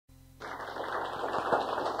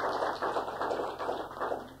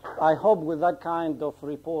I hope with that kind of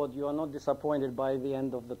report you are not disappointed by the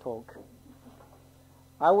end of the talk.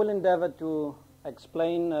 I will endeavor to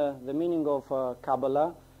explain the meaning of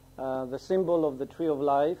Kabbalah, the symbol of the Tree of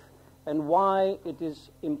Life, and why it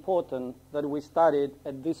is important that we study it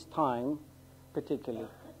at this time particularly.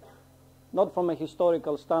 Not from a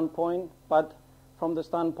historical standpoint, but from the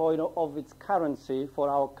standpoint of its currency for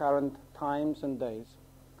our current times and days.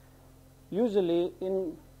 Usually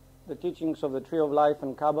in the teachings of the Tree of Life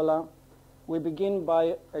and Kabbalah, we begin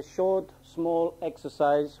by a short, small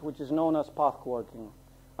exercise which is known as path working.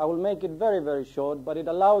 I will make it very, very short, but it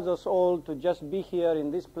allows us all to just be here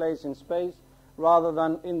in this place in space rather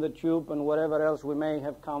than in the tube and wherever else we may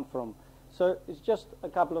have come from. So it's just a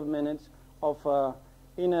couple of minutes of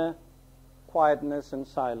inner quietness and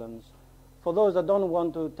silence. For those that don't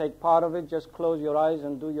want to take part of it, just close your eyes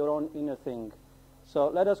and do your own inner thing. So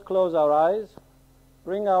let us close our eyes,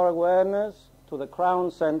 bring our awareness to the crown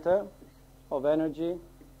center of energy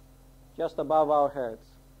just above our heads.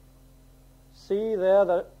 See there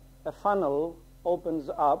that a funnel opens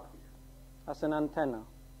up as an antenna.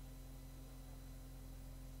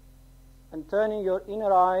 And turning your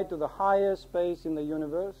inner eye to the higher space in the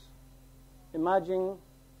universe, imagine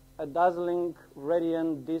a dazzling,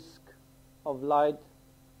 radiant disk of light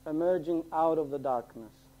emerging out of the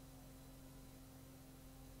darkness.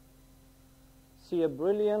 See a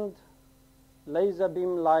brilliant laser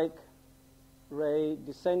beam-like ray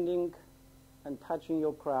descending and touching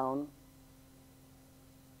your crown,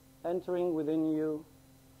 entering within you,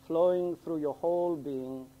 flowing through your whole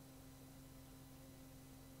being.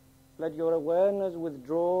 Let your awareness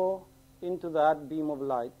withdraw into that beam of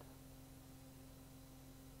light.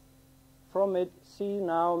 From it, see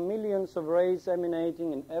now millions of rays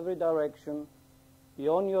emanating in every direction,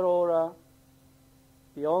 beyond your aura,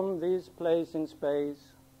 beyond this place in space,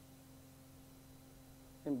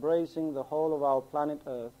 embracing the whole of our planet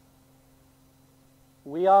Earth.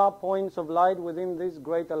 We are points of light within this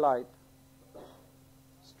greater light,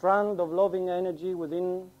 strand of loving energy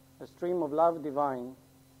within a stream of love divine,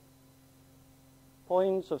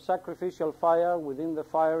 points of sacrificial fire within the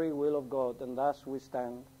fiery will of God, and thus we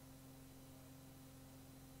stand.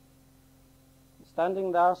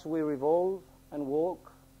 Standing thus, we revolve and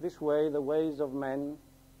walk this way the ways of men,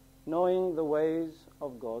 knowing the ways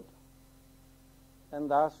of God, and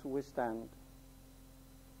thus we stand.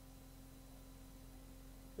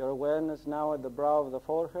 Your awareness now at the brow of the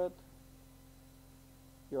forehead.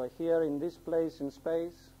 You are here in this place in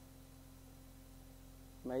space.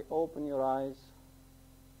 May open your eyes.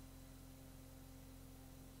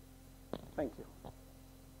 Thank you.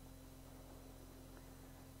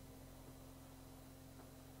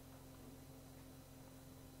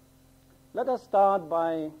 Let us start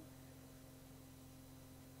by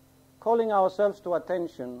calling ourselves to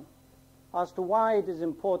attention as to why it is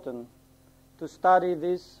important to study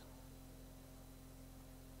this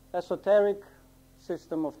esoteric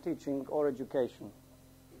system of teaching or education.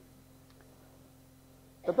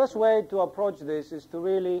 The best way to approach this is to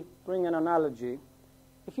really bring an analogy.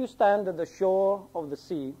 If you stand at the shore of the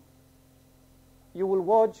sea, you will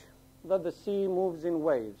watch that the sea moves in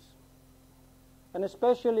waves. And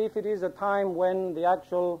especially if it is a time when the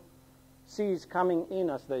actual sea is coming in,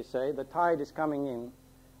 as they say, the tide is coming in,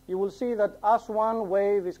 you will see that as one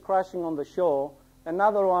wave is crashing on the shore,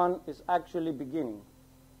 another one is actually beginning.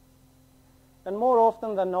 And more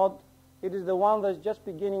often than not, it is the one that's just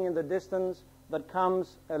beginning in the distance that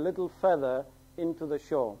comes a little further into the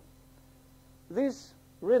shore. This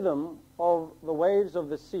rhythm of the waves of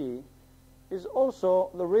the sea is also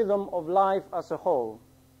the rhythm of life as a whole.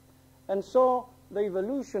 And so the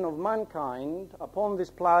evolution of mankind upon this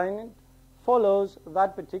planet follows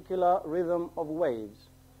that particular rhythm of waves.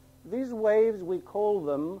 These waves, we call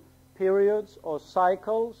them periods or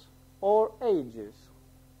cycles or ages.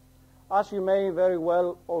 As you may very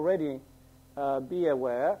well already be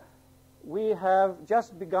aware, we have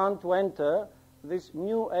just begun to enter this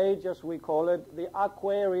new age, as we call it, the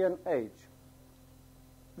Aquarian age.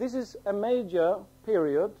 This is a major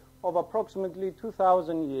period of approximately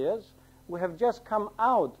 2,000 years. We have just come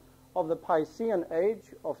out of the Piscean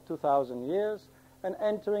age of 2,000 years and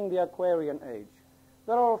entering the Aquarian age.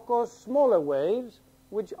 There are, of course, smaller waves,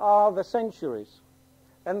 which are the centuries.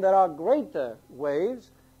 And there are greater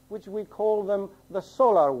waves, which we call them the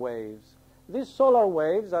solar waves. These solar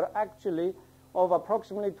waves are actually of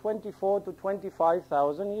approximately 24 to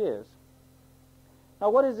 25,000 years. Now,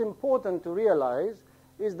 what is important to realize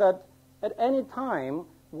is that at any time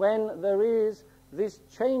when there is this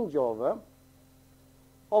changeover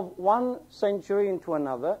of one century into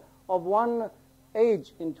another, of one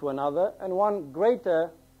age into another, and one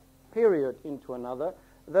greater period into another,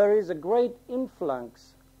 there is a great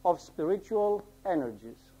influx of spiritual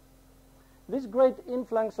energies. This great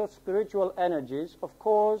influx of spiritual energies, of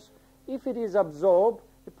course, if it is absorbed,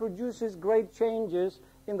 it produces great changes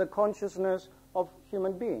in the consciousness of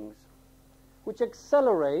human beings, which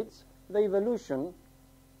accelerates the evolutionary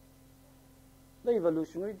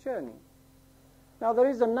journey. Now, there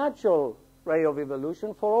is a natural way of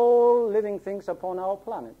evolution for all living things upon our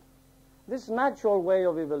planet. This natural way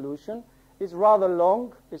of evolution is rather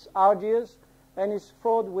long, is arduous, and is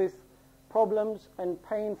fraught with problems and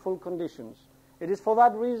painful conditions. It is for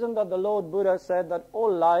that reason that the Lord Buddha said that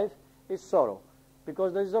all life is sorrow,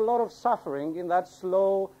 because there is a lot of suffering in that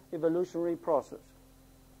slow evolutionary process.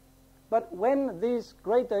 But when these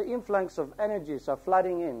greater influx of energies are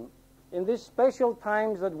flooding in these special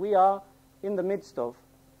times that we are in the midst of,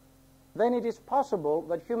 then it is possible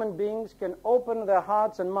that human beings can open their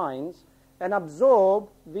hearts and minds and absorb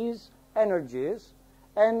these energies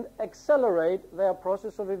and accelerate their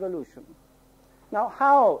process of evolution. Now,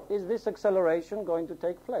 how is this acceleration going to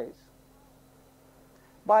take place?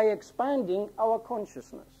 By expanding our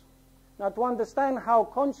consciousness. Now, to understand how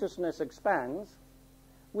consciousness expands,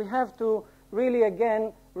 we have to really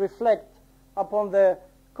again reflect upon the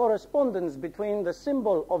correspondence between the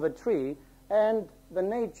symbol of a tree and the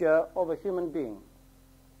nature of a human being.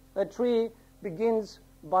 A tree begins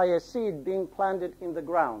by a seed being planted in the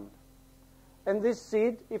ground. And this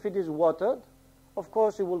seed, if it is watered, of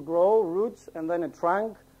course it will grow roots and then a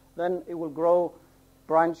trunk, then it will grow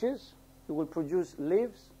branches, it will produce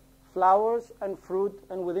leaves, flowers and fruit,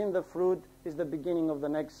 and within the fruit is the beginning of the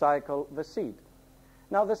next cycle, the seed.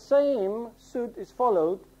 Now the same suit is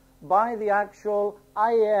followed by the actual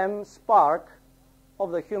I am spark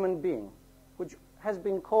of the human being, which has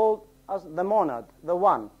been called as the monad, the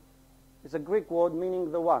one. It's a Greek word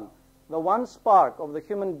meaning the one. The one spark of the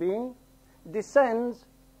human being descends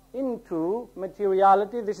into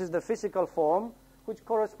materiality. This is the physical form, which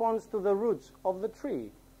corresponds to the roots of the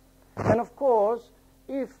tree. And of course,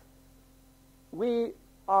 if we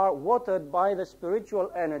are watered by the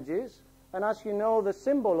spiritual energies, and as you know, the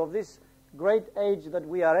symbol of this great age that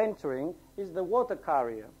we are entering is the water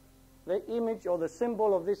carrier. The image or the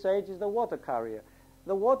symbol of this age is the water carrier.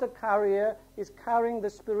 The water carrier is carrying the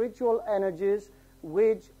spiritual energies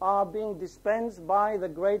which are being dispensed by the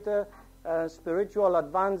greater spiritual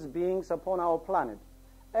advanced beings upon our planet.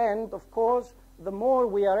 And, of course, the more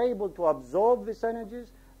we are able to absorb these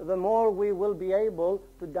energies, the more we will be able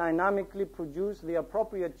to dynamically produce the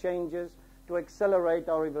appropriate changes to accelerate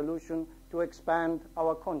our evolution, to expand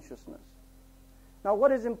our consciousness. Now,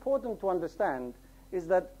 what is important to understand is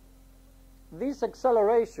that this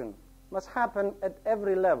acceleration must happen at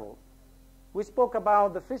every level. We spoke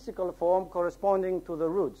about the physical form corresponding to the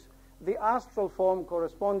roots, the astral form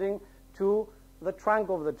corresponding to the trunk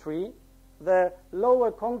of the tree, the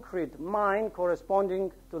lower concrete mind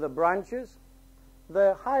corresponding to the branches,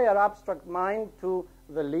 the higher abstract mind to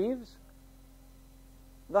the leaves,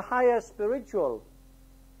 the higher spiritual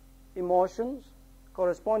emotions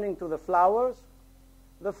corresponding to the flowers,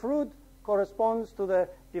 the fruit corresponds to the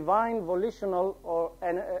divine volitional or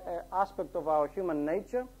aspect of our human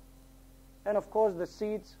nature, and of course the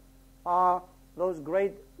seeds are those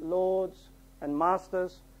great lords and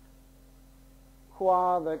masters who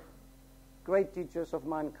are the great teachers of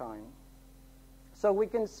mankind. So we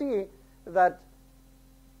can see that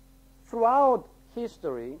throughout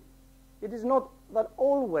history, it is not that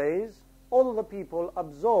always all the people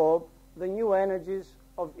absorb the new energies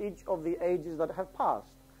of each of the ages that have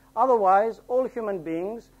passed. Otherwise, all human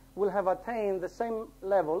beings will have attained the same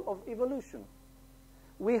level of evolution.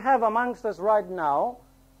 We have amongst us right now,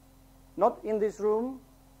 not in this room,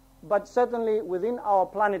 but certainly within our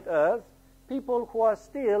planet Earth, people who are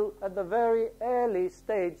still at the very early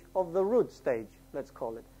stage of the root stage, let's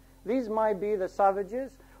call it. These might be the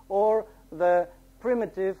savages or the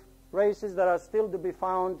primitive races that are still to be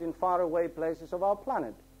found in faraway places of our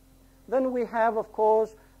planet. Then we have, of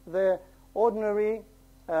course, the ordinary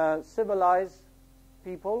civilized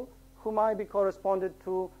people who might be corresponded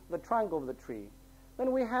to the trunk of the tree.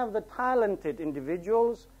 Then we have the talented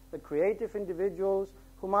individuals, the creative individuals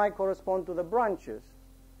who might correspond to the branches.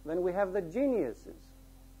 Then we have the geniuses.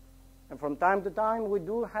 And from time to time we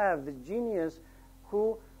do have the genius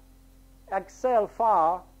who excel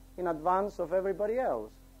far in advance of everybody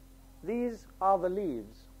else. These are the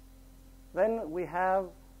leaves. Then we have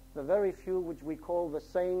the very few which we call the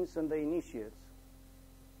saints and the initiates.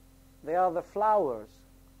 They are the flowers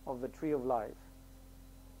of the tree of life.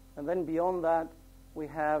 And then beyond that, we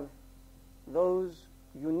have those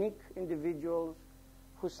unique individuals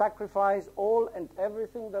who sacrifice all and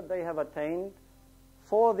everything that they have attained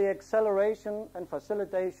for the acceleration and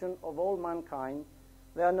facilitation of all mankind.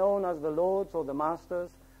 They are known as the lords or the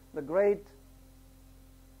masters, the great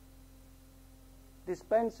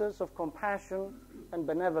dispensers of compassion and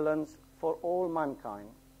benevolence for all mankind.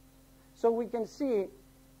 So we can see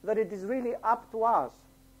that it is really up to us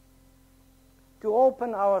to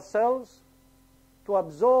open ourselves, to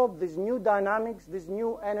absorb these new dynamics, these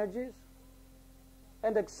new energies,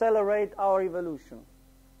 and accelerate our evolution.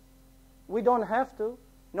 We don't have to.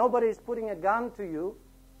 Nobody is putting a gun to you.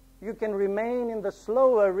 You can remain in the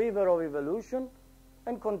slower river of evolution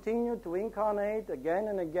and continue to incarnate again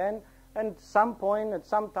and again, and at some point, at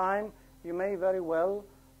some time, you may very well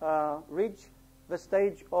reach the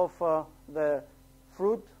stage of the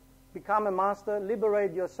fruit, become a master,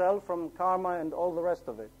 liberate yourself from karma and all the rest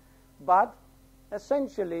of it. But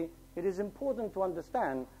essentially, it is important to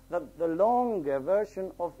understand that the longer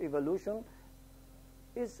version of evolution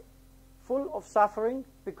is full of suffering,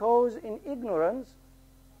 because in ignorance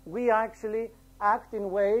we actually act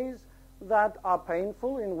in ways that are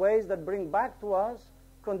painful, in ways that bring back to us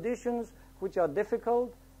conditions which are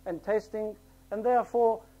difficult and testing, and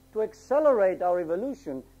therefore to accelerate our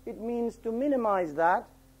evolution, it means to minimize that,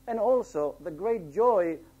 and also the great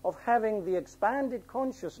joy of having the expanded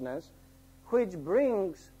consciousness which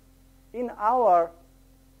brings in our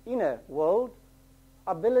inner world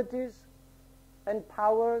abilities and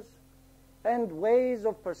powers and ways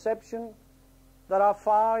of perception that are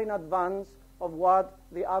far in advance of what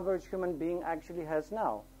the average human being actually has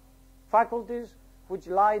now. Faculties which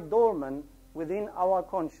lie dormant within our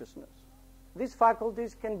consciousness. These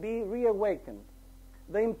faculties can be reawakened.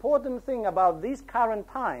 The important thing about these current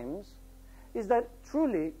times is that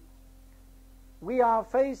truly we are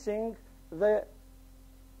facing the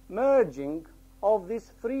merging of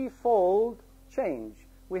this threefold change.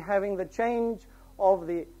 We're having the change of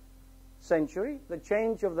the century, the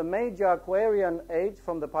change of the major Aquarian age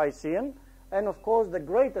from the Piscean, and of course the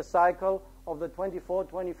greater cycle of the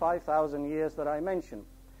 24,000-25,000 years that I mentioned.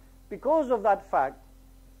 Because of that fact,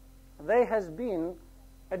 there has been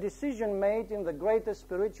a decision made in the greater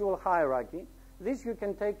spiritual hierarchy. This you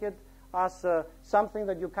can take it as something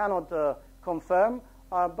that you cannot confirm,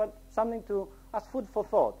 but something as food for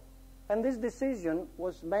thought. And this decision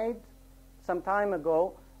was made some time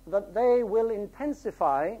ago that they will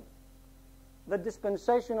intensify the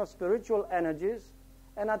dispensation of spiritual energies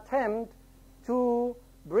and attempt to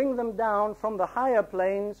bring them down from the higher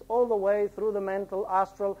planes all the way through the mental,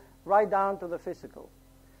 astral, right down to the physical.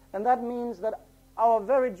 And that means that our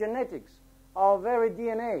very genetics, our very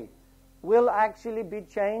DNA will actually be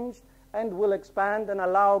changed and will expand and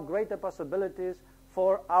allow greater possibilities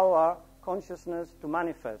for our consciousness to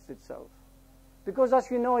manifest itself. Because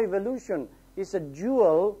as you know, evolution is a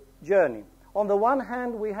dual journey. On the one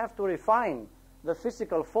hand, we have to refine the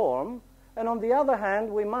physical form, and on the other hand,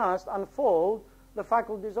 we must unfold the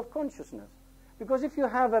faculties of consciousness. Because if you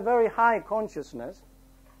have a very high consciousness,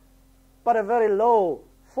 but a very low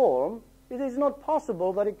form, it is not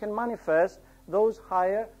possible that it can manifest those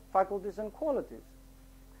higher faculties and qualities.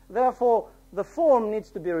 Therefore, the form needs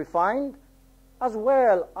to be refined as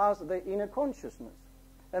well as the inner consciousness.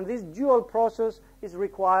 And this dual process is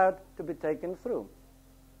required to be taken through.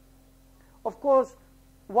 Of course,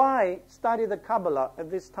 why study the Kabbalah at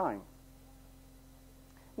this time?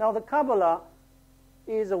 Now, the Kabbalah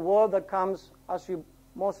is a word that comes, as you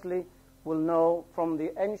mostly will know, from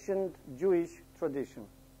the ancient Jewish tradition.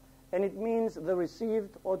 And it means the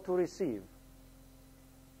received or to receive.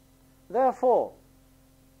 Therefore,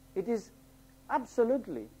 it is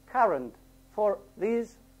absolutely current for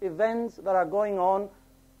these events that are going on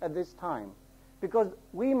at this time. Because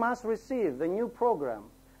we must receive the new program,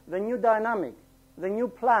 the new dynamic, the new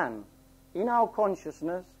plan in our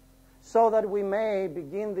consciousness so that we may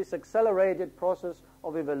begin this accelerated process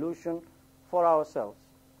of evolution for ourselves.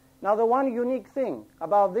 Now, the one unique thing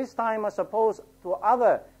about this time as opposed to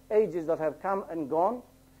other ages that have come and gone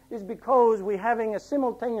is because we're having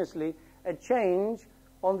simultaneously a change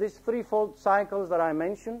on these threefold cycles that I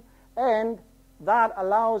mentioned, and that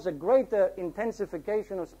allows a greater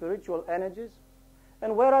intensification of spiritual energies.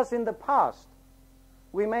 And whereas in the past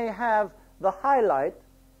we may have the highlight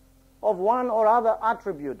of one or other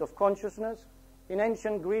attribute of consciousness, in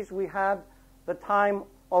ancient Greece we had the time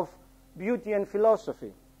of beauty and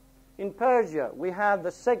philosophy. In Persia we had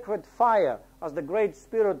the sacred fire as the great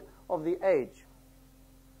spirit of the age.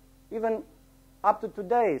 Even up to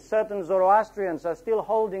today, certain Zoroastrians are still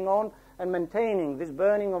holding on and maintaining this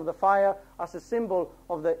burning of the fire as a symbol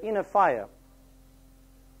of the inner fire.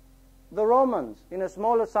 The Romans, in a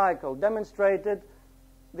smaller cycle, demonstrated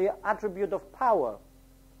the attribute of power.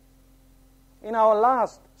 In our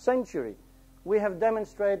last century, we have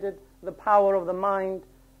demonstrated the power of the mind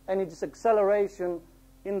and its acceleration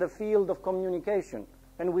in the field of communication.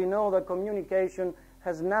 And we know that communication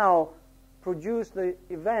has now produced the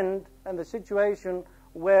event and the situation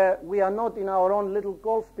where we are not in our own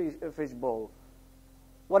little fish bowl.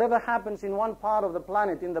 Whatever happens in one part of the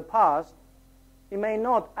planet in the past, it may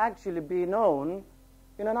not actually be known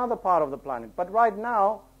in another part of the planet. But right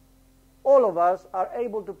now, all of us are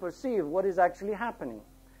able to perceive what is actually happening.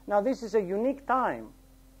 Now, this is a unique time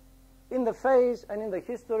in the phase and in the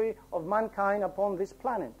history of mankind upon this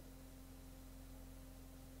planet.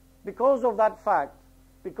 Because of that fact,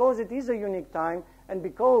 because it is a unique time, and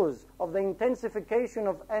because of the intensification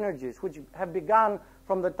of energies which have begun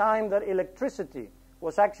from the time that electricity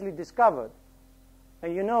was actually discovered.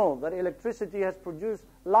 And you know that electricity has produced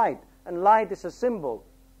light, and light is a symbol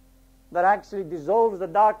that actually dissolves the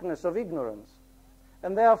darkness of ignorance.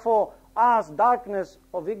 And therefore, as darkness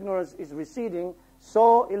of ignorance is receding,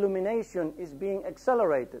 so illumination is being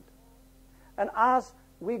accelerated. And as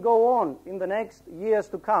we go on in the next years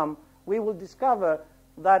to come, we will discover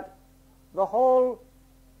that the whole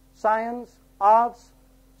science, arts,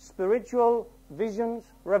 spiritual visions,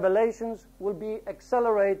 revelations will be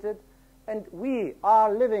accelerated, and we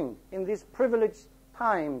are living in these privileged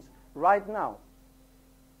times right now.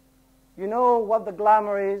 You know what the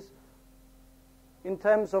glamour is in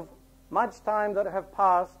terms of much time that have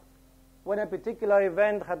passed when a particular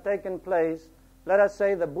event had taken place, let us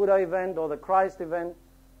say the Buddha event or the Christ event,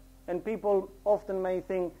 and people often may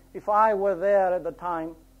think, if I were there at the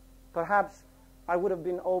time, perhaps I would have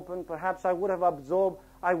been open, perhaps I would have absorbed,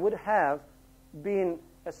 I would have been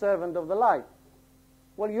a servant of the light.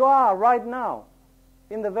 Well, you are right now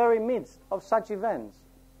in the very midst of such events,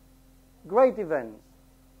 great events.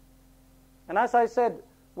 And as I said,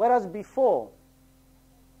 whereas before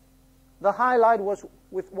the highlight was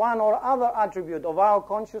with one or other attribute of our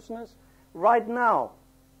consciousness, right now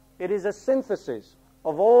it is a synthesis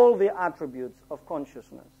of all the attributes of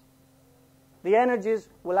consciousness. The energies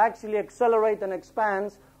will actually accelerate and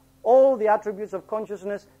expand all the attributes of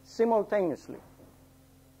consciousness simultaneously.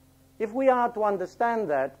 If we are to understand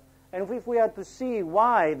that, and if we are to see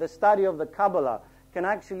why the study of the Kabbalah can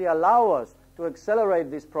actually allow us to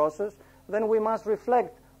accelerate this process, then we must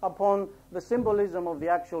reflect upon the symbolism of the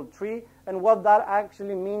actual tree and what that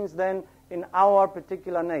actually means then in our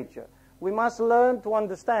particular nature. We must learn to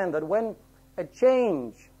understand that when a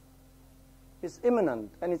change is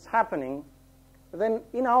imminent and it's happening, then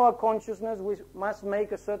in our consciousness we must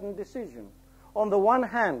make a certain decision. On the one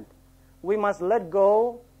hand, we must let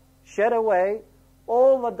go, shed away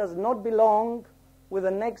all that does not belong with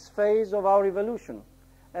the next phase of our evolution.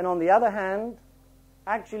 And on the other hand,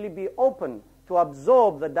 actually be open to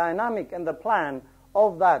absorb the dynamic and the plan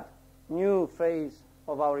of that new phase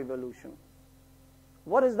of our evolution.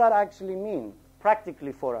 What does that actually mean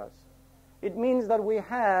practically for us? It means that we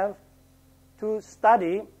have to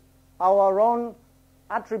study our own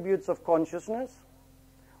attributes of consciousness.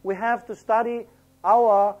 We have to study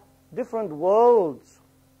our different worlds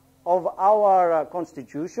of our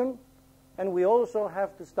constitution, and we also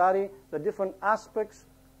have to study the different aspects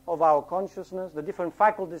of our consciousness, the different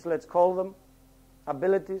faculties, let's call them,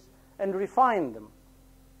 abilities, and refine them.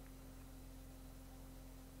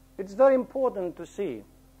 It's very important to see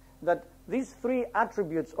that these three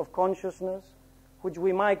attributes of consciousness, which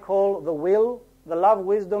we might call the will, the love,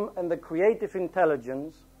 wisdom, and the creative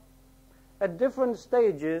intelligence, at different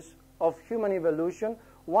stages of human evolution,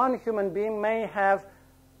 one human being may have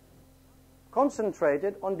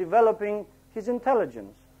concentrated on developing his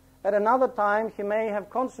intelligence. At another time, he may have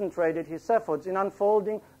concentrated his efforts in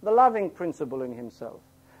unfolding the loving principle in himself.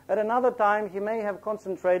 At another time, he may have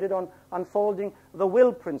concentrated on unfolding the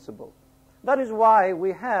will principle. That is why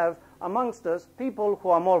we have amongst us people who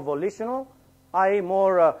are more volitional, i.e.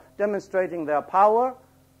 more demonstrating their power,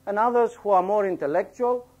 and others who are more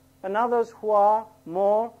intellectual, and others who are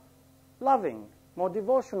more loving, more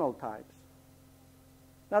devotional types.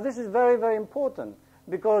 Now this is very, very important,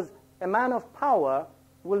 because a man of power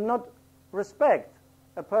will not respect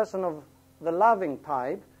a person of the loving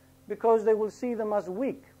type because they will see them as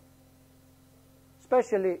weak,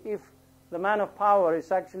 especially if the man of power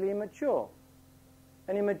is actually immature.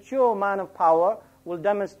 An immature man of power will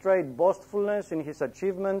demonstrate boastfulness in his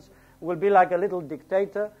achievements, will be like a little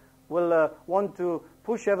dictator, will want to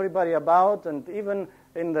push everybody about, and even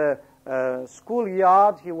in the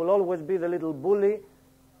schoolyard he will always be the little bully.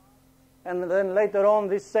 And then later on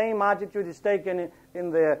this same attitude is taken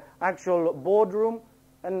in the actual boardroom,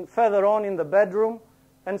 and further on in the bedroom,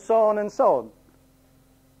 and so on and so on.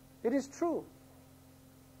 It is true.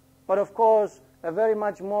 But of course, a very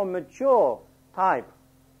much more mature type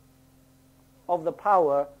of the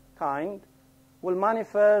power kind will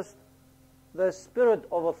manifest the spirit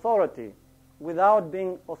of authority without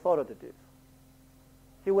being authoritative.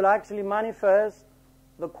 He will actually manifest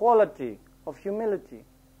the quality of humility,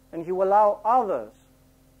 and he will allow others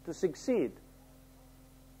to succeed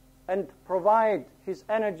and provide his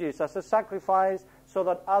energies as a sacrifice so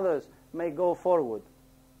that others may go forward.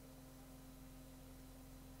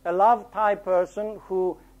 A love-type person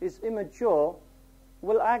who is immature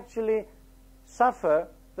will actually suffer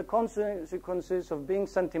the consequences of being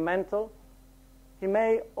sentimental. He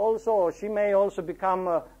may also, or she may also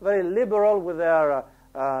become very liberal with their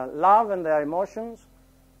love and their emotions,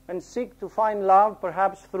 and seek to find love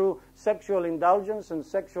perhaps through sexual indulgence and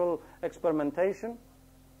sexual experimentation.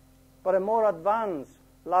 But a more advanced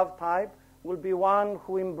love type will be one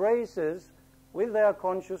who embraces with their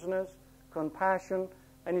consciousness compassion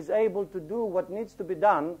and is able to do what needs to be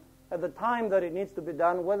done at the time that it needs to be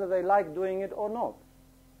done, whether they like doing it or not.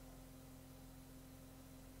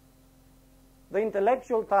 The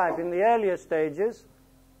intellectual type in the earlier stages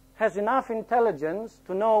has enough intelligence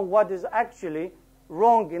to know what is actually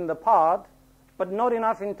wrong in the part, but not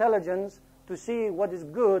enough intelligence to see what is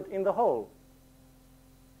good in the whole.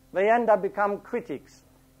 They end up become critics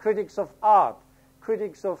of art,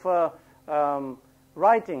 critics of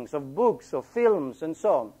writings, of books, of films, and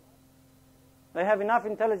so on. They have enough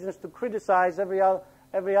intelligence to criticize every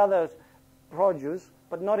other's produce,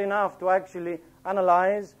 but not enough to actually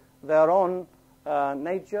analyze their own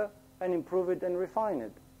nature and improve it and refine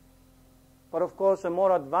it. But of course, a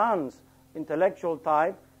more advanced intellectual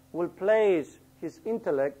type will place his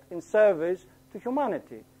intellect in service to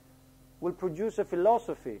humanity, will produce a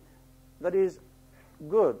philosophy that is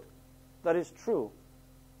good, that is true,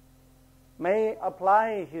 may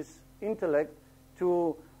apply his intellect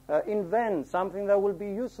to invent something that will be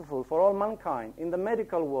useful for all mankind in the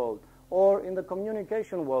medical world or in the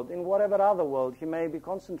communication world, in whatever other world he may be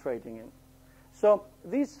concentrating in. So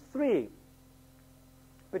these three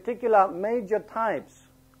particular major types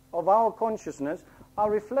of our consciousness are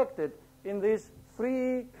reflected in these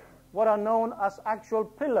three, what are known as actual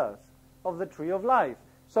pillars of the Tree of Life.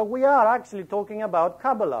 So we are actually talking about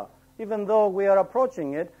Kabbalah, even though we are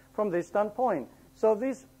approaching it from this standpoint. So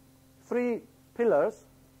these three pillars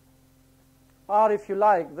are, if you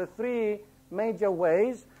like, the three major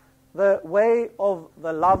ways: the way of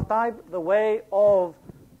the love type, the way of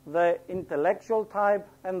the intellectual type,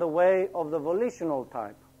 and the way of the volitional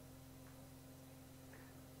type.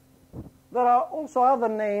 There are also other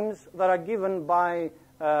names that are given by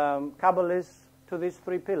Kabbalists to these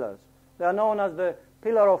three pillars. They are known as the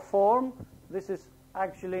pillar of form. This is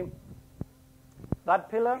actually that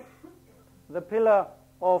pillar. The pillar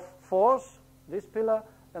of force, this pillar,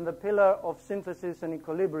 and the pillar of synthesis and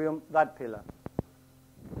equilibrium, that pillar.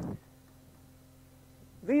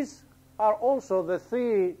 These are also the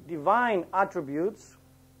three divine attributes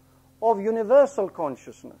of universal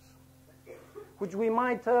consciousness, which we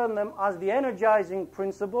might term them as the energizing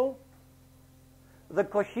principle, the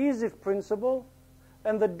cohesive principle,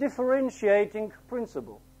 and the differentiating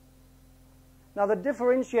principle. Now, the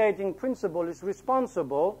differentiating principle is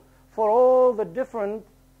responsible for all the different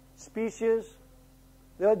species,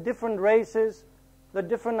 the different races, the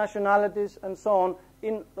different nationalities, and so on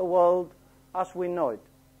in the world as we know it.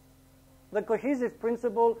 The cohesive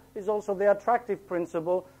principle is also the attractive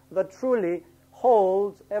principle that truly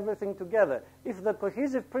holds everything together. If the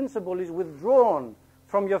cohesive principle is withdrawn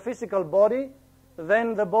from your physical body,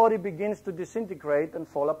 then the body begins to disintegrate and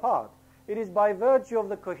fall apart. It is by virtue of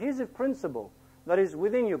the cohesive principle that is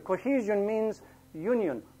within you. Cohesion means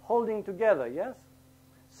union, holding together, yes?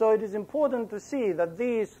 So it is important to see that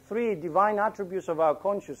these three divine attributes of our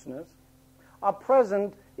consciousness are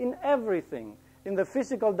present in everything, in the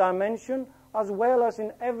physical dimension as well as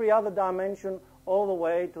in every other dimension all the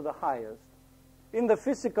way to the highest. In the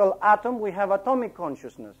physical atom we have atomic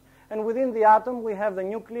consciousness, and within the atom we have the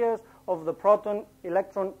nucleus of the proton,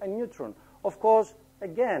 electron, and neutron. Of course,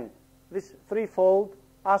 again, this threefold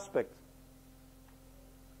aspect.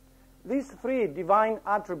 These three divine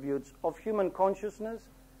attributes of human consciousness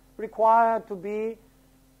require to be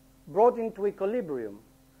brought into equilibrium.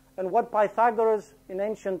 And what Pythagoras in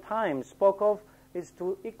ancient times spoke of is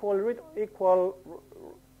to equilibrate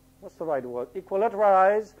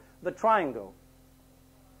the triangle.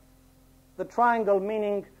 The triangle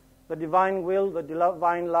meaning the divine will, the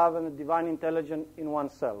divine love, and the divine intelligence in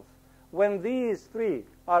oneself. When these three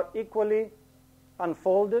are equally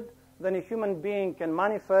unfolded, then a human being can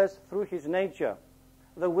manifest through his nature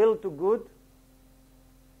the will to good,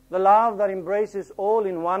 the love that embraces all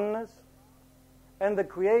in oneness, and the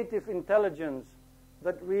creative intelligence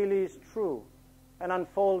that really is true and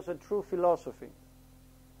unfolds a true philosophy.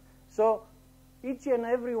 So each and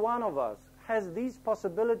every one of us has this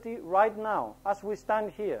possibility right now, as we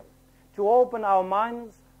stand here, to open our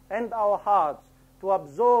minds and our hearts to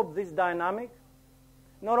absorb this dynamic,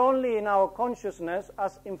 not only in our consciousness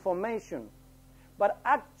as information, but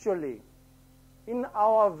actually in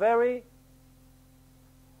our very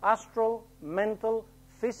astral, mental,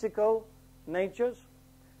 physical natures,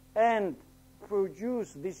 and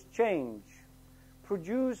produce this change,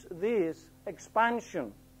 produce this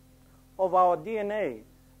expansion of our DNA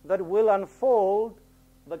that will unfold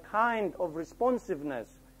the kind of responsiveness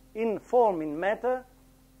in form, in matter,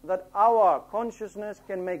 that our consciousness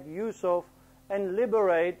can make use of and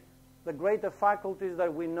liberate the greater faculties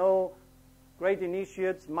that we know great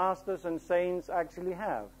initiates, masters, and saints actually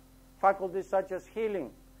have. Faculties such as healing,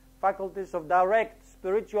 faculties of direct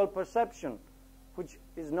spiritual perception, which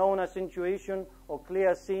is known as intuition or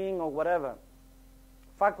clear seeing or whatever.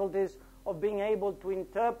 Faculties of being able to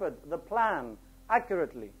interpret the plan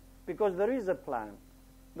accurately, because there is a plan.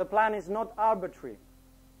 The plan is not arbitrary.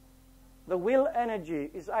 The will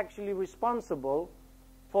energy is actually responsible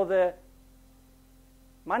for the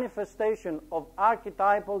manifestation of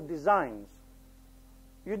archetypal designs.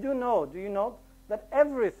 You do you know that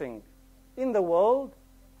everything in the world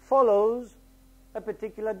follows a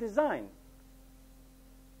particular design.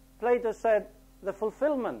 Plato said the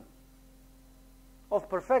fulfillment of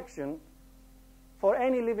perfection for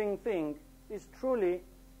any living thing is truly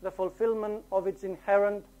the fulfillment of its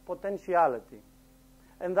inherent potentiality.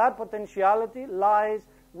 And that potentiality lies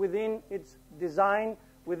within its design,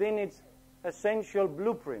 within its essential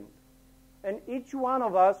blueprint. And each one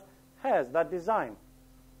of us has that design.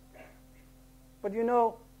 But you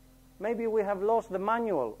know, maybe we have lost the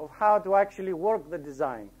manual of how to actually work the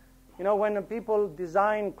design. You know, when people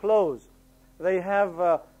design clothes, they have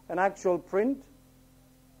an actual print,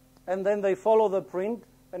 and then they follow the print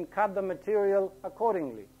and cut the material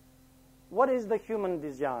accordingly. What is the human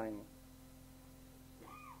design?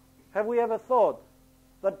 Have we ever thought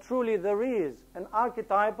that truly there is an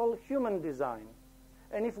archetypal human design?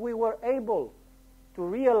 And if we were able to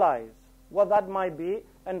realize what that might be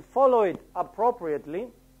and follow it appropriately,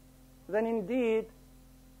 then indeed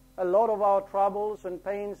a lot of our troubles and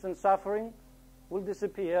pains and suffering will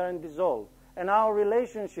disappear and dissolve, and our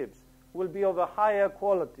relationships will be of a higher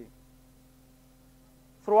quality.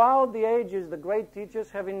 Throughout the ages, the great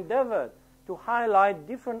teachers have endeavored to highlight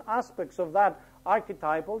different aspects of that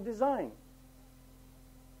archetypal design.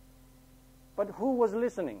 But who was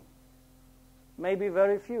listening? Maybe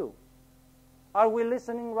very few. Are we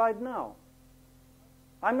listening right now?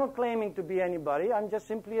 I'm not claiming to be anybody, I'm just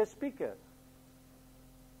simply a speaker.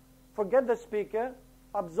 Forget the speaker,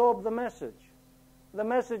 absorb the message. The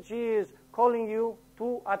message is calling you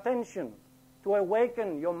to attention, to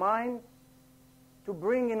awaken your mind, to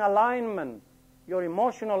bring in alignment your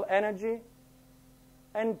emotional energy,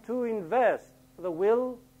 and to invest the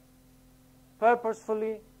will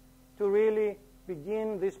purposefully to really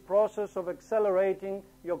begin this process of accelerating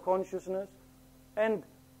your consciousness and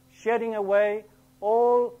shedding away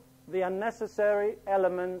all the unnecessary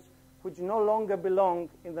elements which no longer belong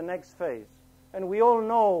in the next phase. And we all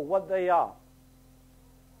know what they are.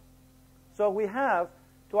 So we have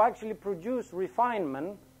to actually produce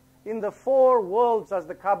refinement in the four worlds, as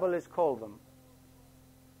the Kabbalists call them.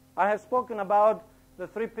 I have spoken about the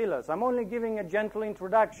three pillars. I'm only giving a gentle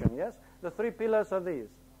introduction, yes? The three pillars are these.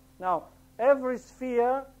 Now, every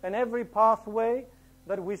sphere and every pathway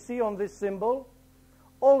that we see on this symbol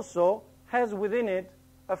also has within it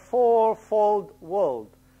a fourfold world.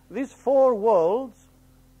 These four worlds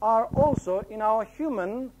are also in our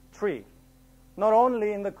human tree, not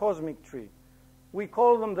only in the cosmic tree. We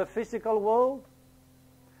call them the physical world,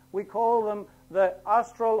 we call them the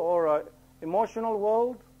astral or emotional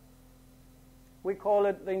world, we call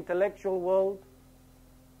it the intellectual world,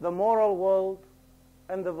 the moral world,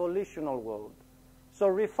 and the volitional world. So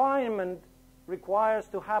refinement requires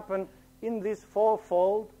to happen in these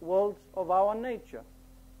fourfold worlds of our nature,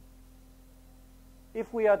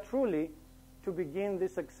 if we are truly to begin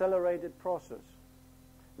this accelerated process.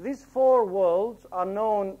 These four worlds are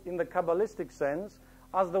known in the Kabbalistic sense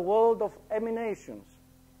as the world of emanations.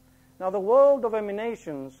 Now, the world of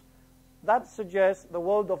emanations, that suggests the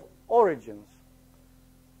world of origins.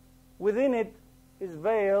 Within it is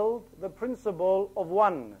veiled the principle of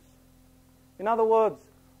oneness. In other words,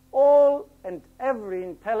 all and every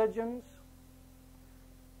intelligence,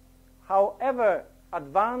 however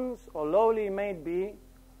advanced or lowly it may be,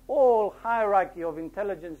 all hierarchy of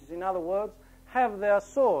intelligences, in other words, have their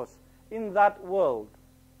source in that world.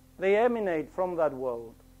 They emanate from that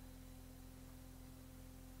world.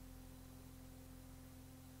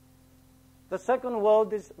 The second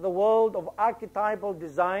world is the world of archetypal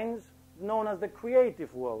designs, known as the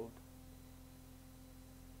creative world.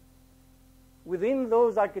 Within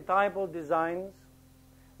those archetypal designs,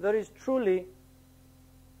 there is truly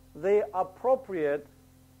the appropriate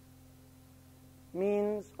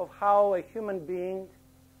means of how a human being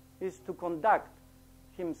is to conduct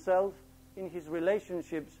himself in his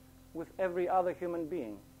relationships with every other human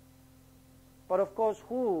being. But of course,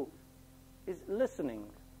 who is listening?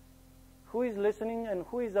 Who is listening and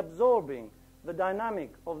who is absorbing the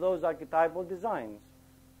dynamic of those archetypal designs?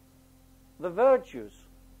 The virtues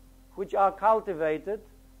which are cultivated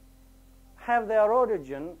have their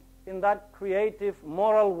origin in that creative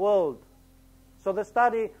moral world. So the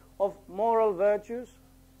study of moral virtues,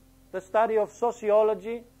 the study of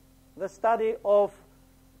sociology, the study of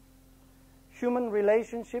human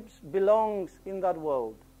relationships belongs in that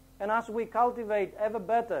world. And as we cultivate ever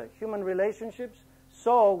better human relationships,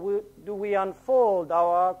 so do we unfold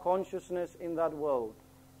our consciousness in that world.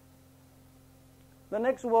 The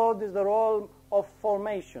next world is the realm of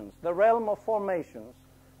formations, the realm of formations.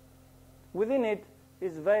 Within it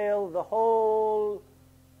is veiled the whole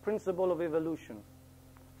principle of evolution.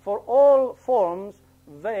 For all forms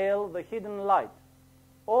veil the hidden light.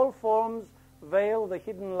 All forms veil the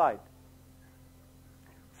hidden light.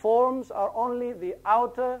 Forms are only the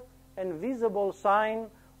outer and visible sign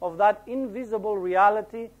of that invisible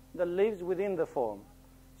reality that lives within the form.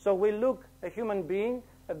 So we look a human being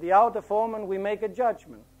at the outer form and we make a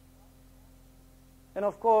judgment. And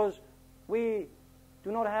of course, we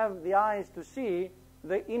do not have the eyes to see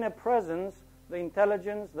the inner presence, the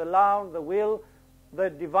intelligence, the love, the will, the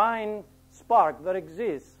divine spark that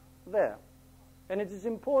exists there. And it is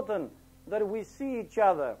important that we see each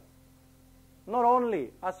other not only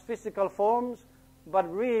as physical forms, but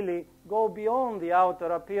really go beyond the outer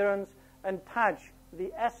appearance and touch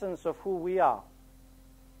the essence of who we are.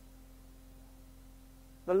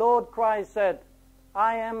 The Lord Christ said,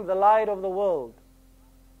 "I am the light of the world."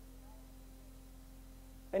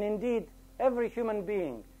 And indeed, every human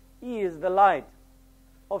being is the light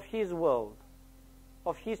of his world,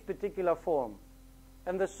 of his particular form.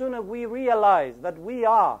 And the sooner we realize that we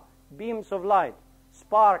are beams of light,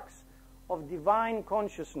 sparks of divine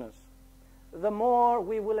consciousness, the more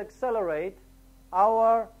we will accelerate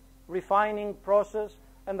our refining process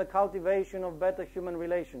and the cultivation of better human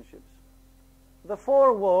relationships. The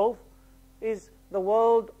fourth world is the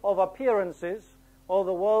world of appearances, or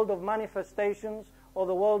the world of manifestations, or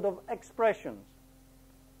the world of expressions.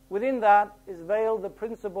 Within that is veiled the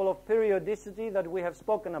principle of periodicity that we have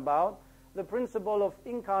spoken about, the principle of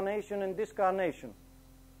incarnation and discarnation,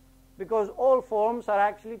 because all forms are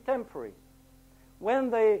actually temporary.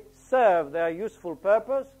 When they serve their useful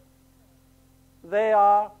purpose, they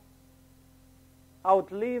are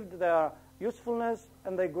outlived their usefulness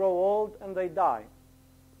and they grow old and they die.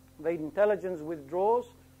 The intelligence withdraws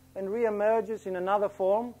and re-emerges in another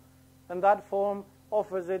form, and that form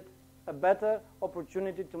offers it a better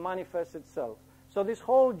opportunity to manifest itself. So this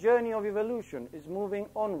whole journey of evolution is moving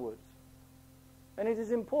onwards. And it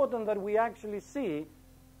is important that we actually see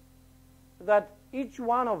that each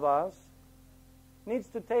one of us needs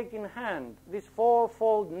to take in hand this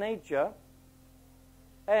fourfold nature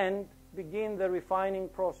and begin the refining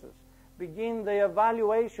process, begin the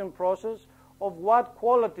evaluation process of what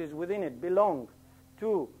qualities within it belong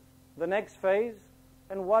to the next phase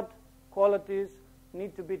and what qualities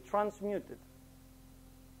need to be transmuted.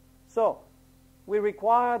 So, we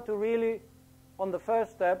require to really, on the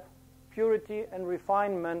first step, purity and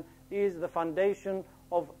refinement is the foundation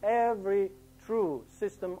of every true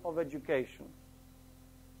system of education.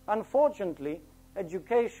 Unfortunately,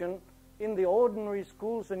 education in the ordinary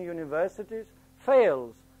schools and universities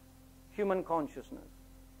fails human consciousness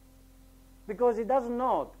because it does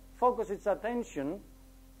not focus its attention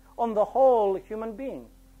on the whole human being.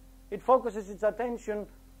 It focuses its attention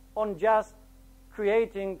on just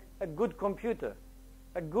creating a good computer,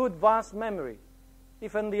 a good vast memory.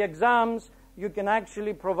 If in the exams you can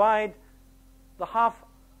actually provide the half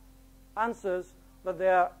answers that they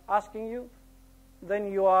are asking you,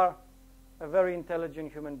 then you are a very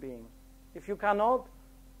intelligent human being. If you cannot,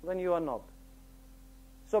 then you are not.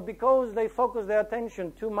 So because they focus their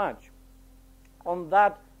attention too much on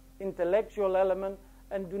that intellectual element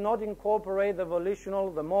and do not incorporate the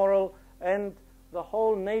volitional, the moral, and the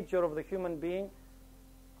whole nature of the human being,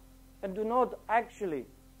 and do not actually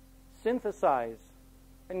synthesize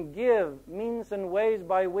and give means and ways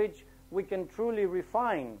by which we can truly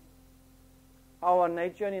refine our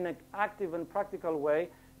nature in an active and practical way,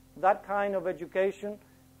 that kind of education,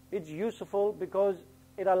 it's useful because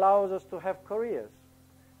it allows us to have careers.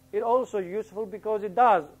 It's also useful because it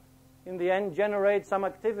does, in the end, generate some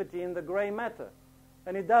activity in the gray matter.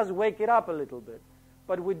 And it does wake it up a little bit.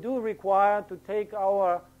 But we do require to take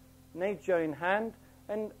our nature in hand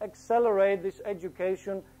and accelerate this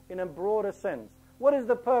education in a broader sense. What is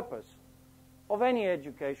the purpose of any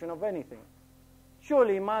education, of anything?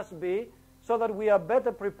 Surely it must be so that we are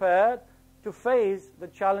better prepared to face the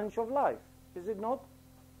challenge of life. Is it not?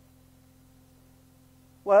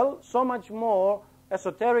 Well, so much more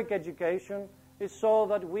esoteric education is so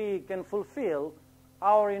that we can fulfill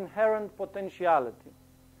our inherent potentiality,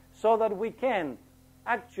 so that we can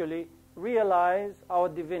actually realize our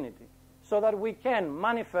divinity, so that we can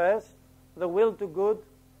manifest the will to good,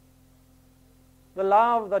 the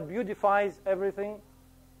love that beautifies everything,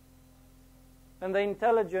 and the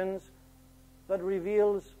intelligence that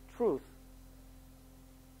reveals truth,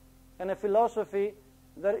 and a philosophy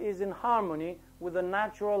that is in harmony with the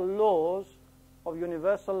natural laws of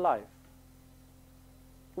universal life.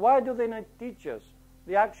 Why do they not teach us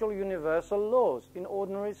the actual universal laws in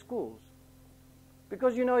ordinary schools?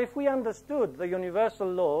 Because, if we understood the universal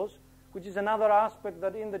laws, which is another aspect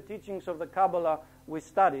that in the teachings of the Kabbalah we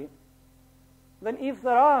study, then if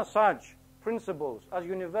there are such principles as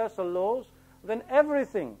universal laws, then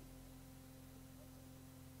everything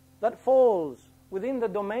that falls within the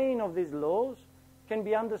domain of these laws can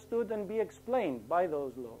be understood and be explained by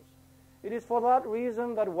those laws. It is for that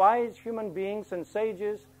reason that wise human beings and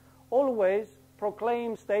sages always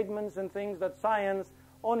proclaim statements and things that science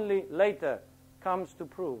only later comes to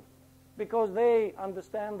prove, because they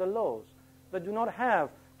understand the laws. They do not have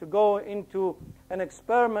to go into an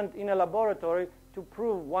experiment in a laboratory to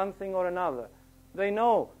prove one thing or another. They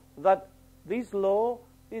know that this law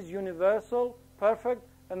is universal, perfect,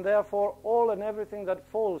 and therefore all and everything that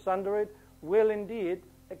falls under it will indeed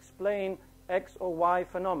explain X or Y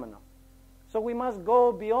phenomena. So we must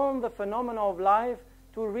go beyond the phenomena of life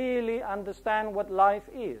to really understand what life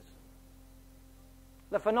is.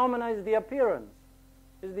 The phenomena is the appearance,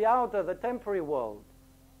 is the outer, the temporary world.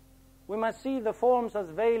 We must see the forms as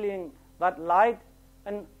veiling that light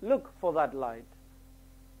and look for that light.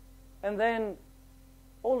 And then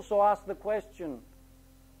also ask the question,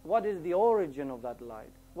 what is the origin of that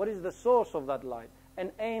light? What is the source of that light?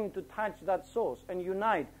 And aim to touch that source and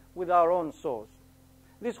unite with our own source.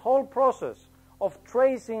 This whole process of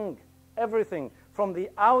tracing everything from the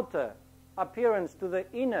outer appearance to the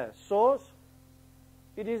inner source,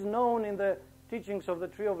 it is known in the teachings of the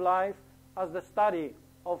Tree of Life as the study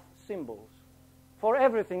of symbols. For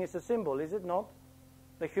everything is a symbol, is it not?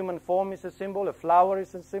 The human form is a symbol, a flower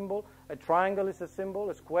is a symbol, a triangle is a symbol,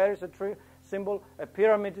 a square is a symbol, a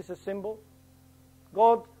pyramid is a symbol.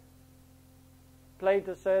 God,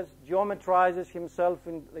 Plato says, geometrizes himself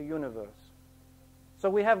in the universe. So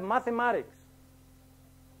we have mathematics,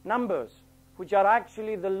 numbers, which are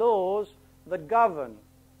actually the laws that govern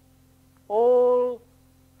all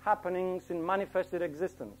happenings in manifested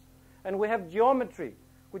existence. And we have geometry,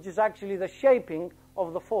 which is actually the shaping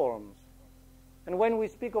of the forms. And when we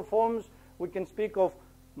speak of forms, we can speak of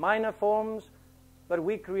minor forms that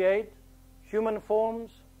we create, human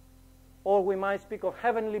forms, or we might speak of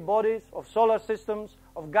heavenly bodies, of solar systems,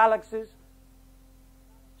 of galaxies.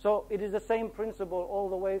 So it is the same principle all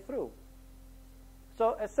the way through.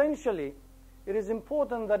 So essentially, it is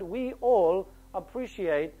important that we all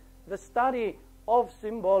appreciate the study of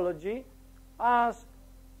symbology as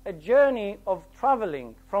a journey of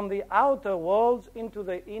traveling from the outer worlds into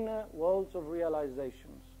the inner worlds of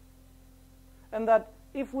realizations. And that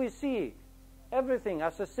if we see everything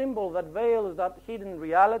as a symbol that veils that hidden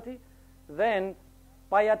reality, then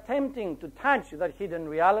by attempting to touch that hidden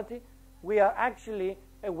reality, we are actually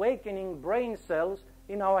awakening brain cells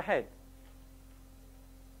in our head.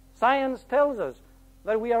 Science tells us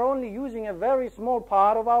that we are only using a very small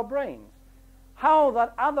part of our brains. How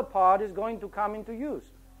that other part is going to come into use,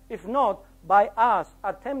 if not by us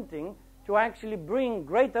attempting to actually bring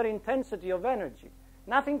greater intensity of energy.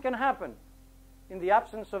 Nothing can happen in the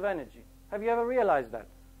absence of energy. Have you ever realized that?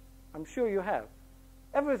 I'm sure you have.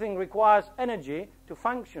 Everything requires energy to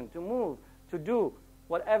function, to move, to do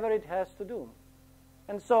whatever it has to do.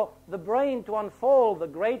 And so the brain, to unfold the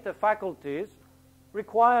greater faculties,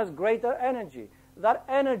 requires greater energy. That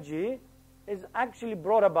energy is actually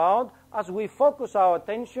brought about as we focus our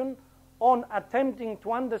attention on attempting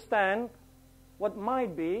to understand what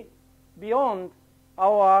might be beyond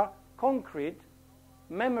our concrete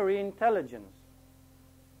memory intelligence.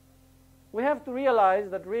 we have to realize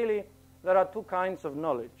that really there are two kinds of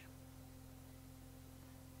knowledge.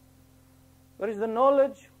 There is the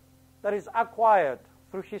knowledge that is acquired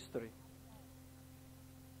through history,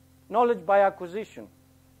 knowledge by acquisition,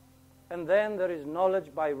 and then there is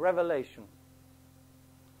knowledge by revelation.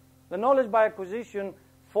 The knowledge by acquisition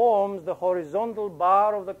forms the horizontal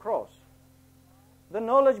bar of the cross. The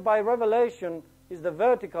knowledge by revelation is the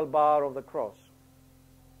vertical bar of the cross.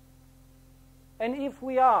 And if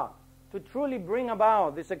we are to truly bring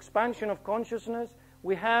about this expansion of consciousness,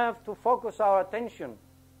 we have to focus our attention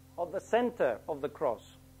on the center of the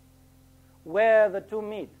cross, where the two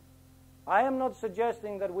meet. I am not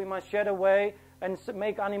suggesting that we must shed away and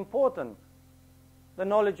make unimportant the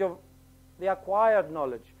knowledge of the acquired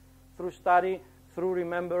knowledge through study, through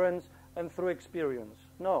remembrance, and through experience.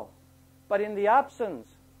 No. But in the absence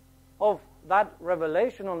of that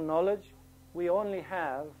revelational knowledge, we only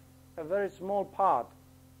have a very small part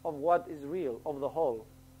of what is real, of the whole.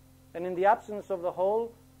 And in the absence of the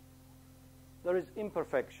whole, there is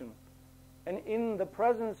imperfection. And in the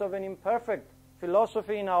presence of an imperfect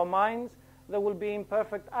philosophy in our minds, there will be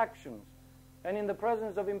imperfect actions. And in the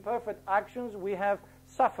presence of imperfect actions, we have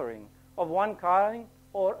suffering of one kind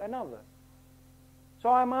or another. So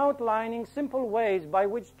I'm outlining simple ways by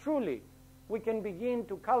which truly we can begin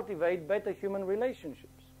to cultivate better human relationships.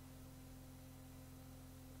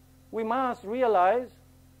 We must realize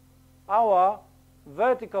our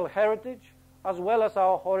vertical heritage as well as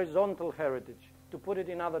our horizontal heritage, to put it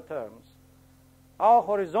in other terms. Our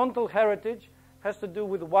horizontal heritage has to do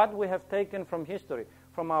with what we have taken from history,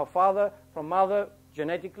 from our father, from mother,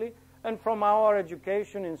 genetically, and from our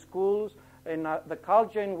education in schools, in the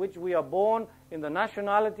culture in which we are born, in the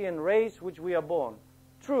nationality and race which we are born.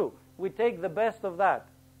 True, we take the best of that.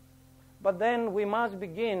 But then we must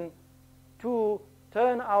begin to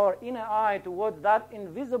turn our inner eye towards that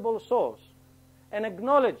invisible source and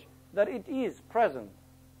acknowledge that it is present.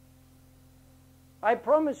 I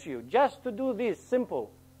promise you, just to do this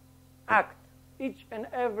simple act each and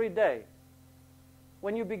every day,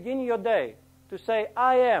 when you begin your day, to say,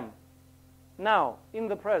 I am now in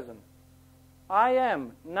the present. I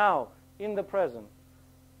am now in the present.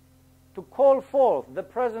 To call forth the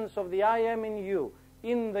presence of the I am in you,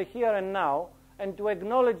 in the here and now, and to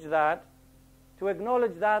acknowledge that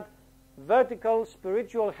vertical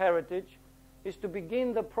spiritual heritage is to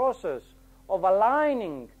begin the process of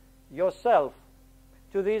aligning yourself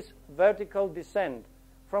to this vertical descent,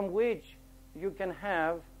 from which you can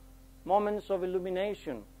have moments of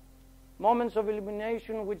illumination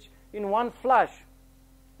which in one flash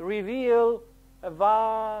reveal a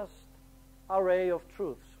vast array of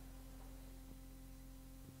truths.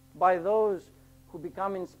 By those who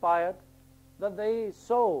become inspired, that they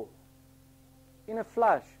saw in a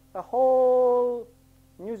flash a whole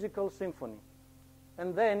musical symphony.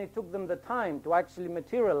 And then it took them the time to actually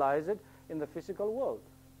materialize it in the physical world.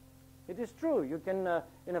 It is true, you can,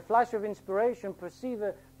 in a flash of inspiration, perceive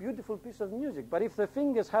a beautiful piece of music. But if the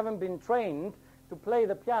fingers haven't been trained to play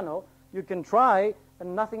the piano, you can try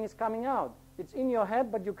and nothing is coming out. It's in your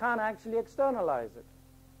head, but you can't actually externalize it.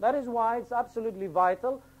 That is why it's absolutely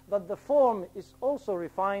vital that the form is also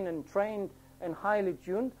refined and trained and highly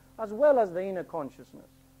tuned, as well as the inner consciousness.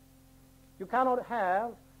 You cannot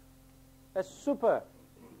have a super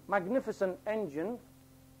magnificent engine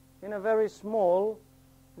in a very small,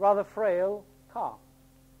 rather frail car.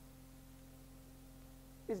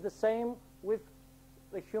 It's the same with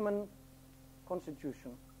the human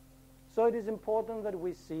constitution. So it is important that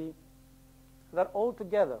we see that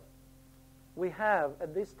altogether we have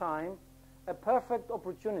at this time a perfect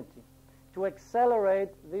opportunity to accelerate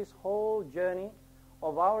this whole journey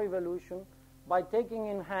of our evolution by taking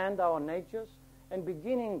in hand our natures and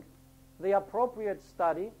beginning the appropriate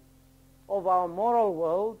study of our moral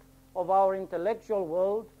world, of our intellectual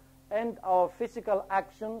world, and our physical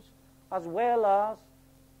actions, as well as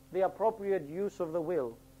the appropriate use of the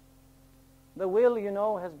will. The will, you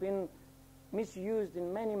know, has been misused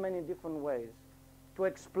in many, many different ways. To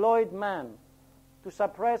exploit man, to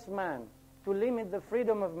suppress man, to limit the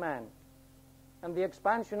freedom of man. And the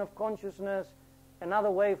expansion of consciousness,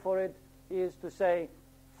 another way for it is to say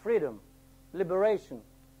freedom, liberation.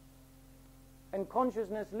 And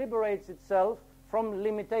consciousness liberates itself from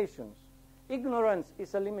limitations. Ignorance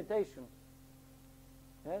is a limitation.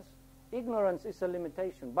 Yes? Ignorance is a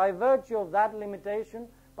limitation. By virtue of that limitation,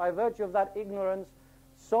 by virtue of that ignorance,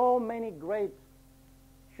 so many great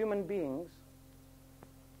human beings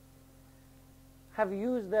have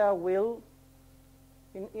used their will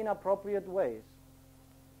in inappropriate ways.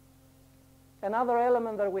 Another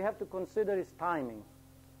element that we have to consider is timing.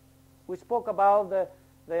 We spoke about the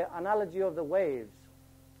the analogy of the waves.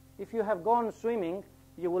 If you have gone swimming,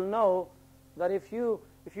 you will know that if you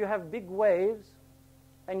have big waves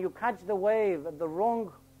and you catch the wave at the wrong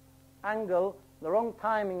angle, the wrong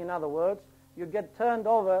timing, in other words, you get turned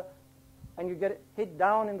over and you get hit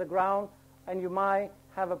down in the ground, and you might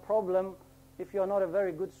have a problem if you're not a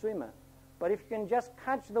very good swimmer. But if you can just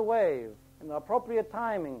catch the wave in the appropriate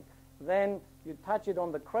timing, then you touch it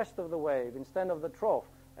on the crest of the wave instead of the trough,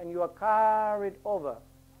 and you are carried over.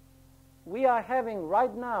 We are having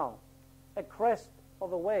right now a crest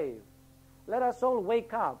of a wave. Let us all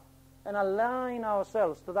wake up and align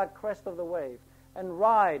ourselves to that crest of the wave and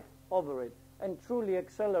ride over it and truly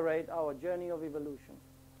accelerate our journey of evolution.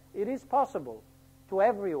 It is possible to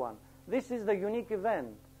everyone. This is the unique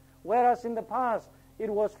event. Whereas in the past it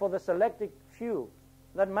was for the selected few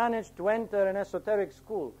that managed to enter an esoteric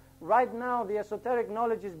school, right now the esoteric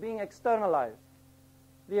knowledge is being externalized.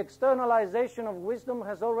 The externalization of wisdom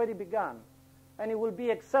has already begun, and it will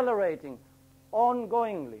be accelerating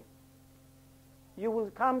ongoingly. You will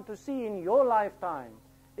come to see in your lifetime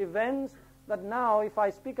events that now, if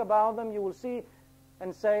I speak about them, you will see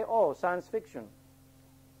and say, oh, science fiction.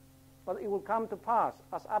 But it will come to pass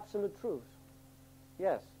as absolute truths.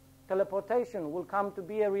 Yes, teleportation will come to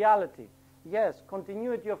be a reality. Yes,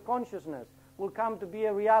 continuity of consciousness will come to be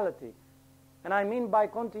a reality. And I mean by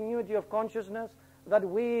continuity of consciousness that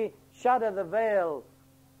we shatter the veil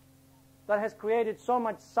that has created so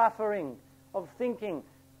much suffering of thinking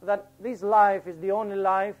that this life is the only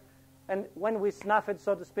life, and when we snuff it,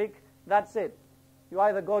 so to speak, that's it. You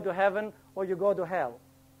either go to heaven or you go to hell.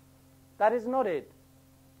 That is not it.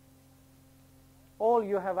 All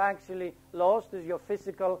you have actually lost is your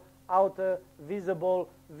physical, outer, visible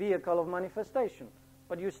vehicle of manifestation.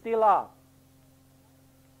 But you still are.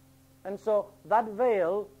 And so that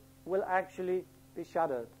veil will actually be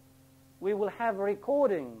shattered. We will have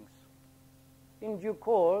recordings in due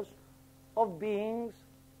course of beings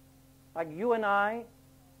like you and I,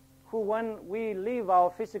 who when we leave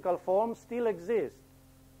our physical form still exist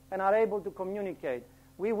and are able to communicate.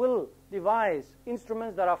 We will devise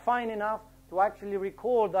instruments that are fine enough to actually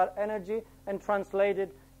record that energy and translate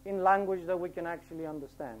it in language that we can actually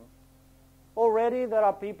understand. Already there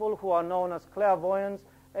are people who are known as clairvoyants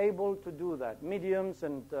able to do that, mediums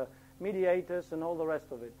and mediators and all the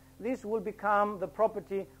rest of it. This will become the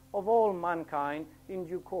property of all mankind in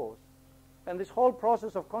due course. And this whole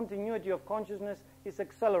process of continuity of consciousness is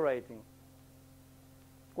accelerating.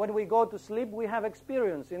 When we go to sleep, we have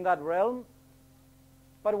experience in that realm,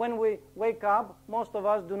 but when we wake up, most of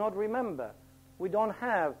us do not remember. We don't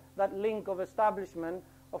have that link of establishment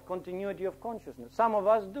of continuity of consciousness. Some of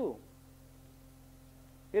us do.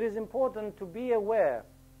 It is important to be aware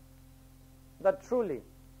that truly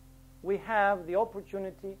we have the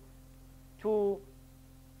opportunity to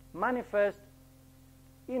manifest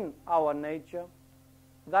in our nature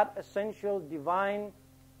that essential divine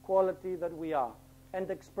quality that we are, and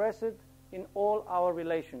express it in all our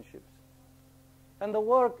relationships. And the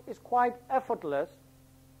work is quite effortless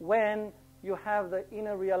when you have the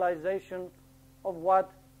inner realization of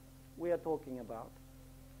what we are talking about.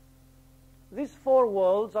 These four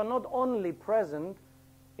worlds are not only present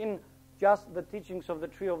in just the teachings of the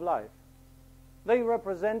Tree of Life. They are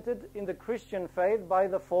represented in the Christian faith by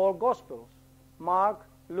the four Gospels: Mark,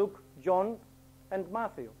 Luke, John, and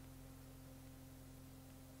Matthew.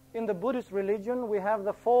 In the Buddhist religion, we have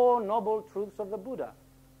the Four Noble Truths of the Buddha,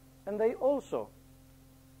 and they also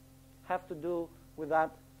have to do with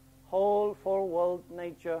that whole four-world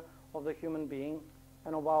nature of the human being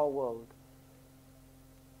and of our world.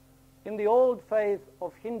 In the old faith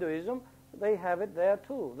of Hinduism, they have it there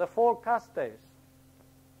too, the four castes.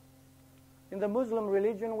 In the Muslim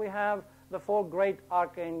religion, we have the four great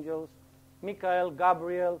archangels: Michael,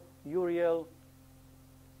 Gabriel, Uriel.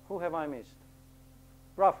 Who have I missed?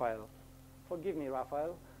 Raphael. Forgive me,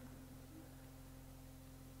 Raphael.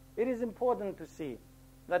 It is important to see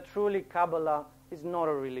that truly Kabbalah is not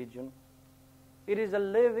a religion. It is a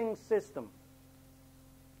living system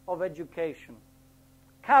of education,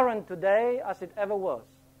 current today as it ever was,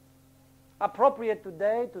 appropriate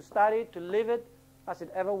today to study, to live it as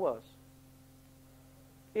it ever was.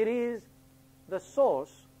 It is the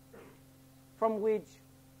source from which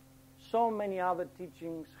so many other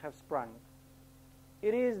teachings have sprung.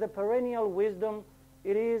 It is the perennial wisdom,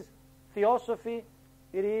 it is theosophy,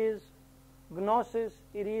 it is gnosis,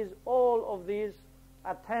 it is all of these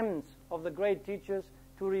attempts of the great teachers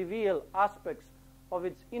to reveal aspects of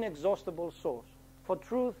its inexhaustible source. For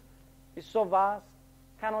truth is so vast,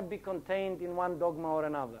 cannot be contained in one dogma or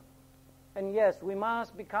another. And yes, we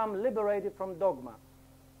must become liberated from dogma.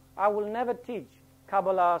 I will never teach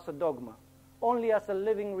Kabbalah as a dogma, only as a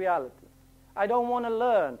living reality. I don't want to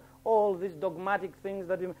learn all these dogmatic things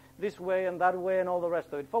that this way and that way and all the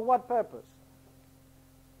rest of it. For what purpose?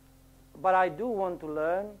 But I do want to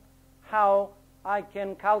learn how I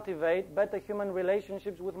can cultivate better human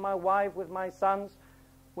relationships with my wife, with my sons,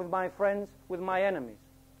 with my friends, with my enemies.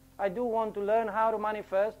 I do want to learn how to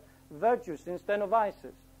manifest virtues instead of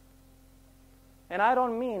vices. And I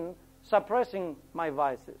don't mean suppressing my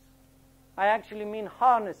vices. I actually mean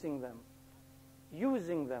harnessing them,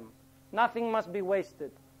 using them. Nothing must be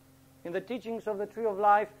wasted. In the teachings of the Tree of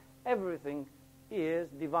Life, everything is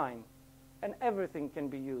divine, and everything can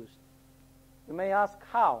be used. You may ask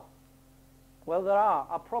how. Well, there are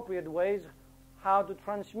appropriate ways how to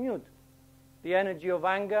transmute the energy of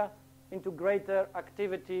anger into greater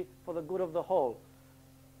activity for the good of the whole.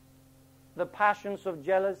 The passions of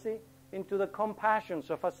jealousy into the compassions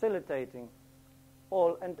of facilitating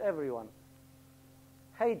all and everyone.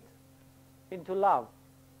 Hate into love.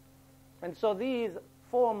 And so these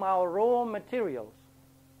form our raw materials.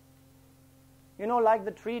 You know, like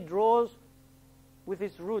the tree draws with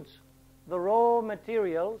its roots the raw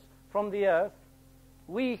materials from the earth,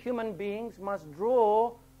 we human beings must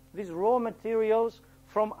draw these raw materials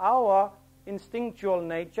from our instinctual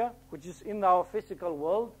nature, which is in our physical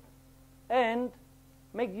world, and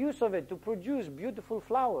make use of it to produce beautiful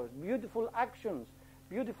flowers, beautiful actions,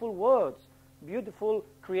 beautiful words, beautiful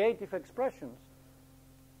creative expressions.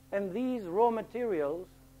 And these raw materials,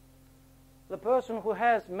 the person who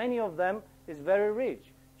has many of them is very rich.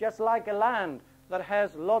 Just like a land that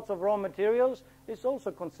has lots of raw materials is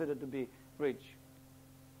also considered to be rich.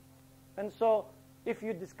 And so, if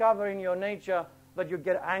you discover in your nature that you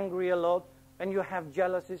get angry a lot, and you have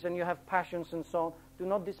jealousies, and you have passions and so on, do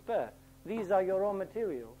not despair. These are your raw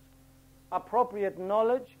materials. Appropriate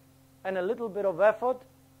knowledge and a little bit of effort,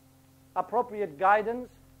 appropriate guidance,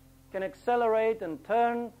 can accelerate and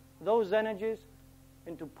turn those energies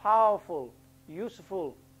into powerful,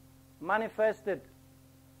 useful, manifested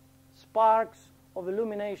sparks of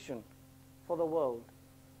illumination for the world.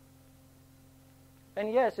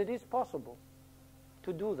 And yes, it is possible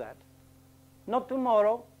to do that. Not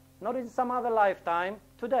tomorrow, not in some other lifetime,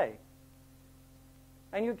 today.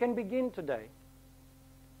 And you can begin today.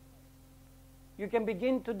 You can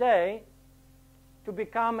begin today to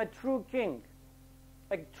become a true king,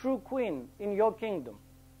 a true queen in your kingdom.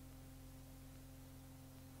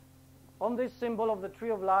 On this symbol of the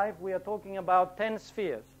Tree of Life, we are talking about 10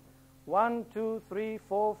 spheres. 1, 2, 3,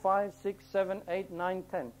 4, 5, 6, 7, 8, 9,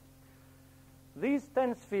 10. These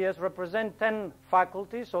 10 spheres represent 10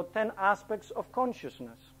 faculties or 10 aspects of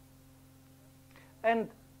consciousness. And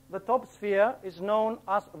the top sphere is known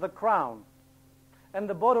as the crown. And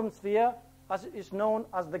the bottom sphere is known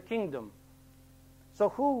as the kingdom. So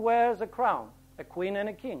who wears a crown? A queen and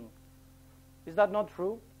a king. Is that not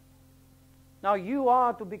true? Now you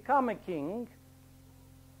are to become a king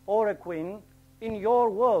or a queen in your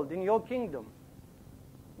world, in your kingdom.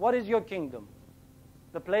 What is your kingdom?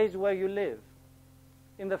 The place where you live.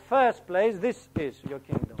 In the first place, this is your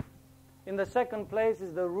kingdom. In the second place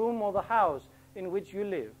is the room or the house in which you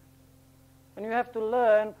live. And you have to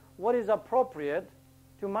learn what is appropriate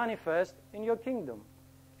to manifest in your kingdom.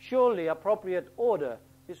 Surely appropriate order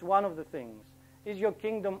is one of the things. Is your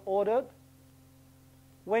kingdom ordered?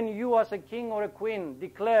 When you as a king or a queen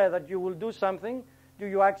declare that you will do something, do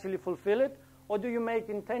you actually fulfill it? Or do you make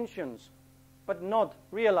intentions but not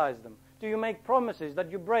realize them? Do you make promises that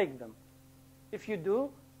you break them? If you do,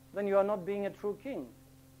 then you are not being a true king.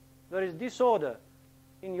 There is disorder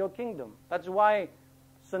in your kingdom. That's why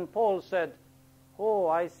St. Paul said, oh,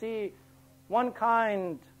 I see one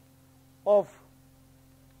kind of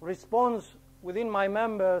response within my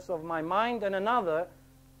members of my mind and another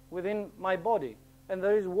within my body. And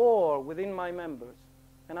there is war within my members.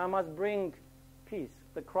 And I must bring peace,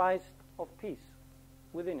 the Christ of peace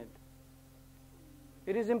within it.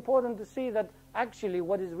 It is important to see that actually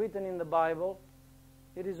what is written in the Bible,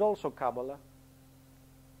 it is also Kabbalah.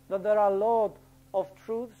 That there are a lot of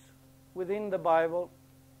truths within the Bible.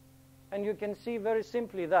 And you can see very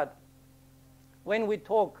simply that when we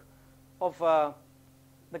talk of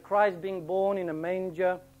the Christ being born in a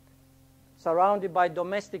manger, surrounded by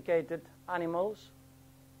domesticated animals,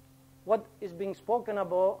 what is being spoken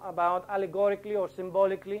about allegorically or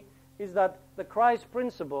symbolically is that the Christ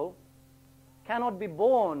principle cannot be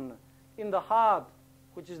born in the heart,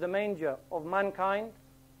 which is the manger of mankind,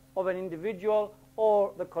 of an individual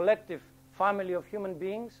or the collective family of human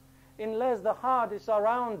beings, unless the heart is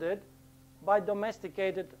surrounded by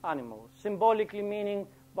domesticated animals, symbolically meaning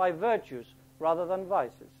by virtues rather than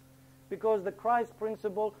vices. because the Christ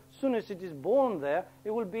principle, soon as it is born there,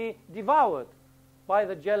 it will be devoured by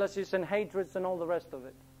the jealousies and hatreds and all the rest of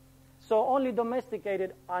it. So only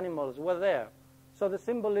domesticated animals were there. So the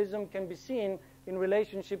symbolism can be seen in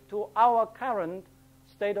relationship to our current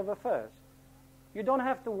state of affairs. You don't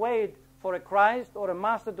have to wait for a Christ or a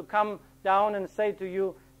master to come down and say to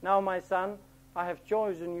you, now my son, I have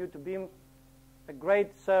chosen you to be a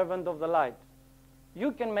great servant of the light.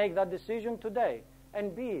 You can make that decision today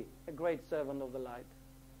and be a great servant of the light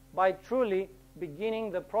by truly beginning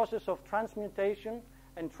the process of transmutation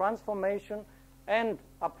and transformation and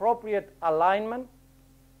appropriate alignment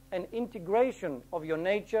and integration of your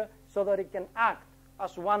nature so that it can act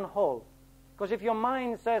as one whole. Because if your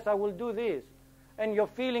mind says, I will do this, and your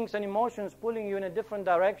feelings and emotions pulling you in a different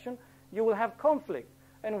direction, you will have conflict.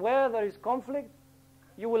 And where there is conflict,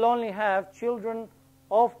 you will only have children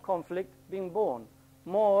of conflict being born.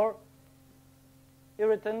 More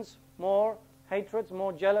irritants, more hatreds,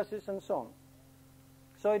 more jealousies, and so on.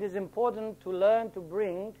 So it is important to learn to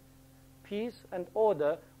bring peace and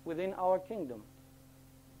order within our kingdom.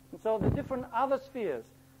 And so the different other spheres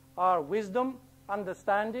are wisdom,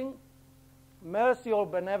 understanding, mercy or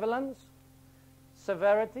benevolence,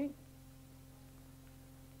 severity,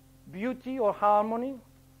 beauty or harmony,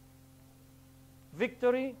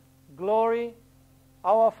 victory, glory,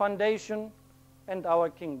 our foundation, and our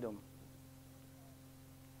kingdom.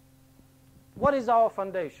 What is our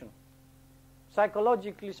foundation?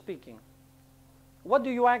 Psychologically speaking, what do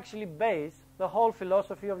you actually base the whole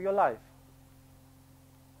philosophy of your life?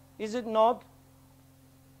 Is it not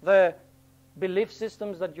the belief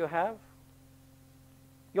systems that you have,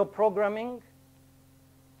 your programming,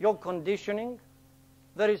 your conditioning?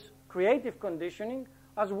 There is creative conditioning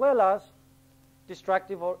as well as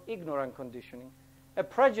destructive or ignorant conditioning. A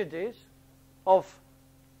prejudice of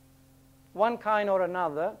one kind or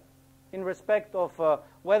another in respect of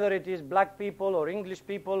whether it is black people or English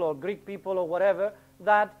people or Greek people or whatever,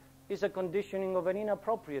 that is a conditioning of an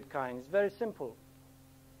inappropriate kind. It's very simple.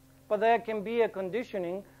 But there can be a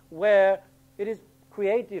conditioning where it is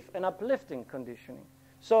creative and uplifting conditioning.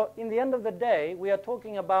 So in the end of the day, we are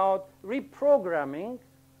talking about reprogramming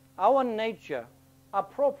our nature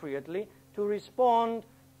appropriately to respond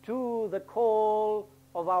to the call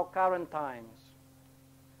of our current times.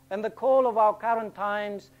 And the call of our current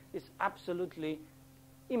times is absolutely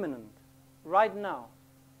imminent, right now.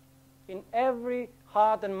 In every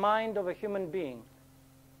heart and mind of a human being,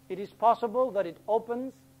 it is possible that it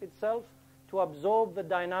opens itself to absorb the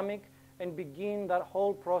dynamic and begin that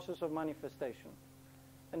whole process of manifestation.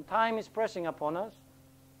 And time is pressing upon us,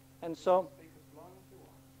 and so...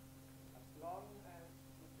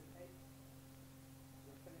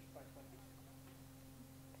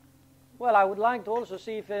 Well, I would like to also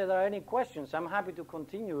see if there are any questions. I'm happy to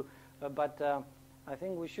continue, but I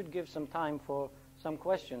think we should give some time for some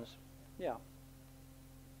questions. Yeah.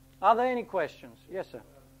 Are there any questions? Yes, sir.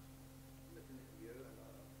 Listening to you, and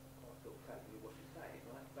I thought exactly what you're saying,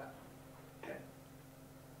 right? But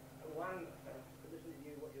listening to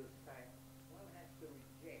you, what you're saying, one has to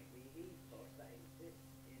reject the ethos that exists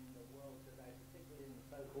in the world today, particularly in the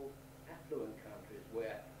so-called affluent countries,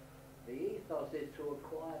 where the ethos is to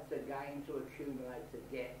acquire, to gain, to accumulate, to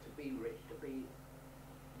get, to be rich, to be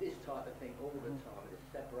this type of thing all the time. It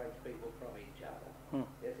separates people from each other.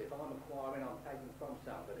 Yes, if I'm acquiring, I'm taking from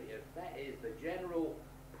somebody. If that is the general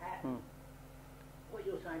pattern, what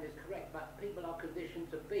you're saying is correct, but people are conditioned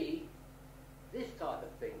to be this type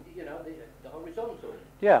of thing, you know, the horizontal.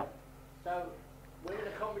 Yeah. So we're in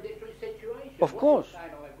a contradictory situation. Of course. What you're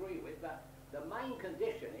saying I agree with, but the main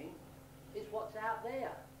conditioning is what's out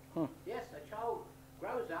there. Yes, a child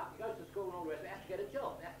grows up, he goes to school and all the rest, he has to get a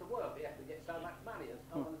job, he has to work, he has to get so much money, and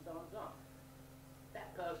so on and so on and so on.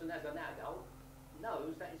 That person as an adult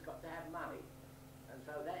knows that he's got to have money. And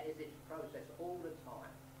so that is its process all the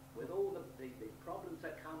time, with all the problems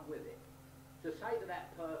that come with it. To say to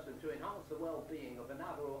that person, to enhance the well-being of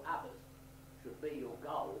another or others, should be your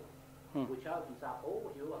goal, which opens up all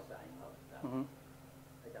what you are saying most of the time.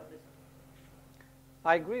 They don't listen.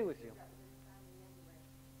 I agree with you.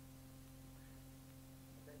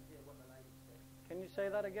 Can you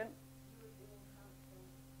say that again? We're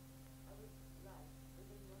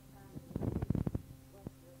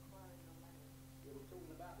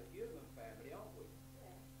talking about the human family, aren't we?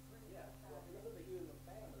 Yeah. Well, look at the human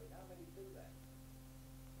family. How many do that?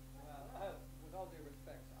 Well, with all due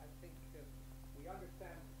respect, I think we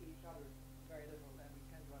understand each other very little, and we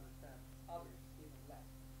tend to understand others even less.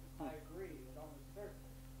 I agree with almost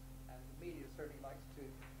certainly, and the media certainly likes to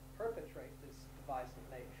perpetrate this divisive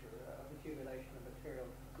nature of accumulation of material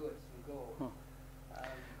goods and gold.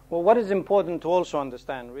 Well, what is important to also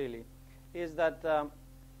understand, really, is that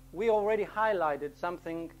we already highlighted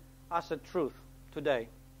something as a truth today,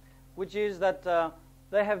 which is that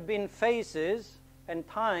there have been phases and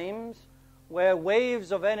times where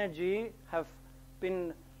waves of energy have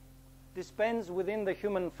been dispensed within the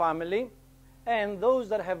human family, and those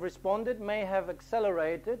that have responded may have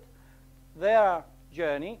accelerated their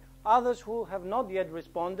journey. Others who have not yet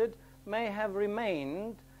responded may have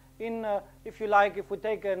remained in, if you like, if we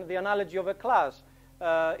take the analogy of a class,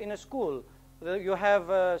 in a school. You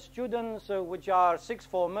have students which are sixth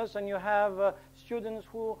formers, and you have students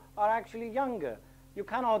who are actually younger. You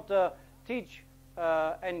cannot teach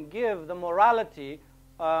and give the morality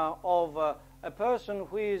of a person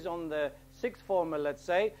who is on the sixth former, let's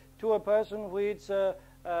say, to a person who is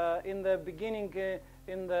in the beginning,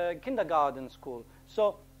 in the kindergarten school.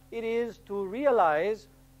 So it is to realize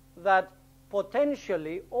that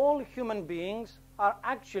potentially all human beings are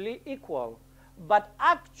actually equal, but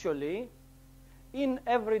actually in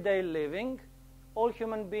everyday living all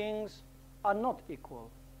human beings are not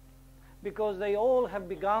equal, because they all have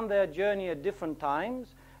begun their journey at different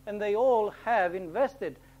times, and they all have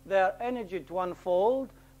invested their energy to unfold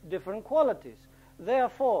different qualities.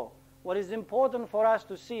 Therefore, what is important for us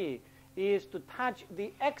to see is to touch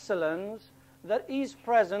the excellence that is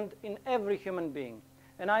present in every human being.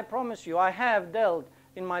 And I promise you, I have dealt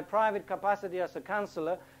in my private capacity as a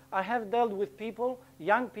counselor, I have dealt with people,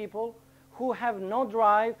 young people, who have no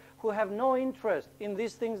drive, who have no interest in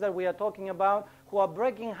these things that we are talking about, who are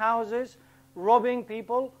breaking houses, robbing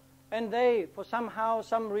people, and they, for somehow,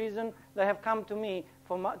 some reason, they have come to me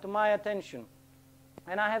to my attention.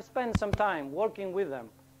 And I have spent some time working with them.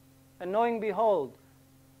 And knowing, behold,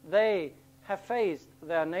 they have faced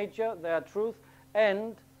their nature, their truth,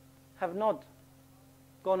 and have not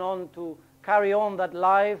gone on to carry on that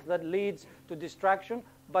life that leads to distraction,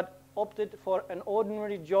 but opted for an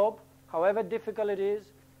ordinary job, however difficult it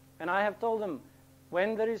is. And I have told them,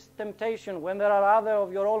 when there is temptation, when there are other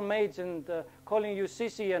of your old mates and calling you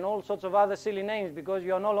sissy and all sorts of other silly names because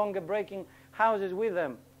you are no longer breaking houses with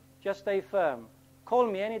them, just stay firm. Call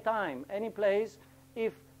me anytime, any place,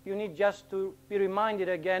 if you need just to be reminded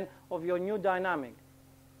again of your new dynamic.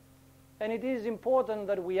 And it is important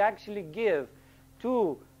that we actually give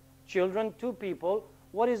to children, to people,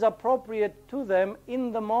 what is appropriate to them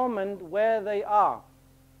in the moment where they are.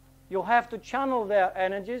 You have to channel their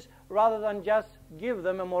energies rather than just give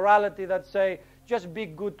them a morality that say, just be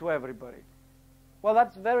good to everybody. Well,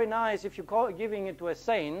 that's very nice if you're giving it to a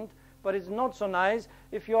saint, but it's not so nice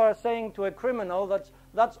if you are saying to a criminal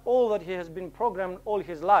that's all that he has been programmed all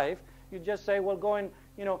his life. You just say, well, go and,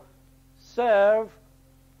 serve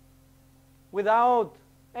without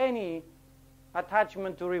any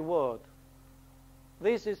attachment to reward.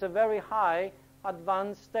 This is a very high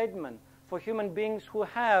advanced statement for human beings who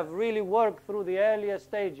have really worked through the earlier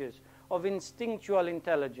stages of instinctual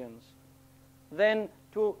intelligence, then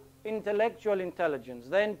to intellectual intelligence,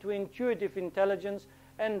 then to intuitive intelligence,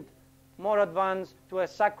 and more advanced to a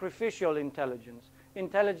sacrificial intelligence,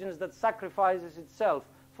 intelligence that sacrifices itself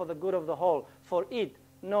for the good of the whole, for it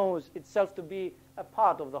knows itself to be a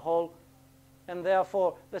part of the whole, and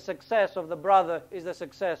therefore the success of the brother is the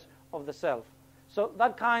success of the self. So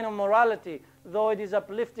that kind of morality, though it is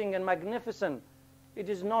uplifting and magnificent, it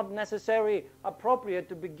is not necessarily appropriate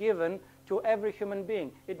to be given to every human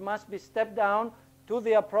being. It must be stepped down to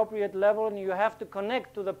the appropriate level, and you have to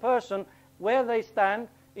connect to the person where they stand,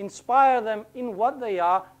 inspire them in what they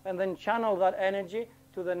are, and then channel that energy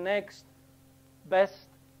to the next best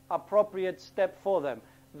appropriate step for them.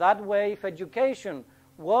 That way, if education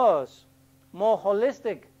was more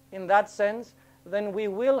holistic in that sense, then we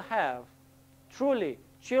will have truly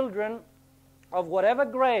children of whatever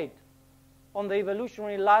grade on the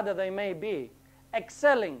evolutionary ladder they may be,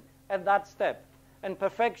 excelling at that step. And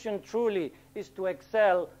perfection truly is to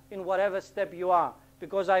excel in whatever step you are.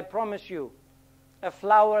 Because I promise you, a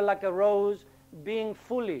flower like a rose, being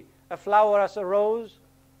fully a flower as a rose,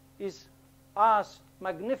 is as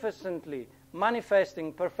magnificently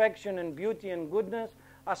manifesting perfection and beauty and goodness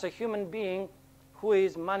as a human being who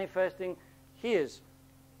is manifesting his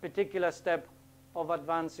particular step of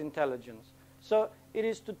advanced intelligence. So it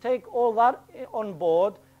is to take all that on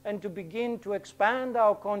board and to begin to expand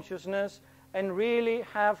our consciousness and really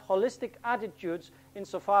have holistic attitudes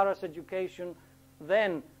insofar as education.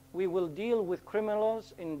 Then we will deal with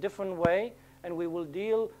criminals in a different way, and we will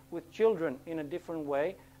deal with children in a different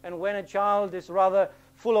way. And when a child is rather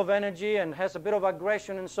full of energy and has a bit of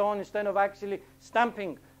aggression and so on, instead of actually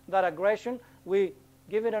stamping that aggression, we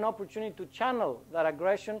give it an opportunity to channel that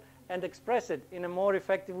aggression and express it in a more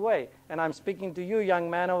effective way. And I'm speaking to you, young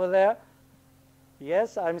man over there.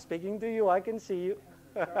 Yes, I'm speaking to you. I can see you.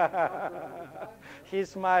 He's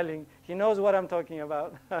smiling. He knows what I'm talking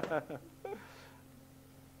about.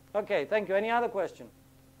 Okay, thank you. Any other question?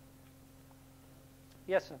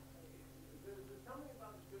 Yes, sir. There's something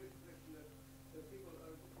about the Jewish tradition that people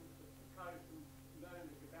are encouraged to learn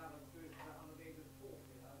about Jewish on the age of 40.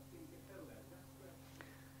 I think you tell that. Is that correct?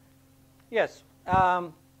 Yes.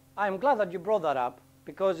 I'm glad that you brought that up,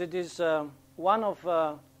 because it is one of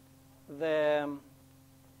the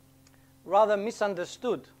rather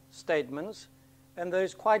misunderstood statements, and there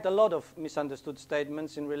is quite a lot of misunderstood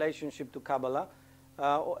statements in relationship to Kabbalah.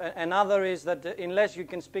 Another is that unless you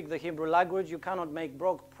can speak the Hebrew language, you cannot make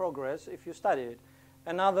progress if you study it.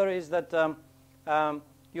 Another is that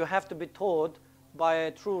you have to be taught by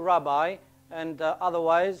a true rabbi, and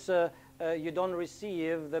otherwise you don't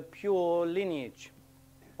receive the pure lineage.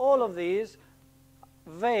 All of these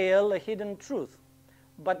veil a hidden truth,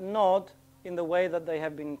 but not in the way that they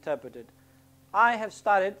have been interpreted. I have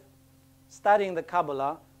started studying the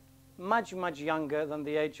Kabbalah much, much younger than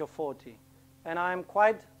the age of 40. And I'm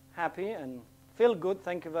quite happy and feel good,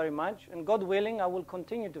 thank you very much. And God willing, I will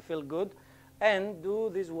continue to feel good and do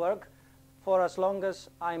this work for as long as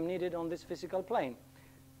I'm needed on this physical plane.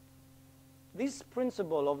 This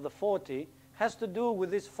principle of the 40 has to do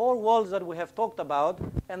with these 4 worlds that we have talked about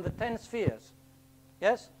and the 10 spheres.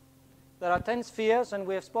 Yes? There are 10 spheres, and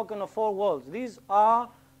we have spoken of 4 worlds. These are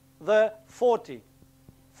the 40.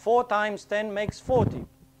 4 times 10 makes 40.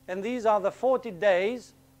 And these are the 40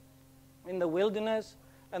 days in the wilderness,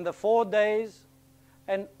 and the 4 days,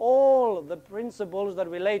 and all the principles that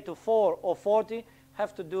relate to 4 or 40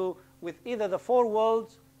 have to do with either the 4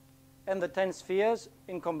 worlds and the 10 spheres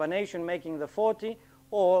in combination making the 40,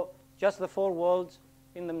 or just the 4 worlds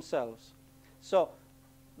in themselves. So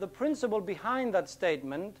the principle behind that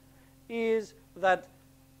statement is that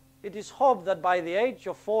it is hoped that by the age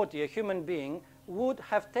of 40 a human being would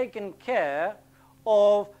have taken care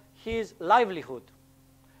of his livelihood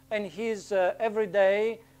and his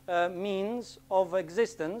everyday means of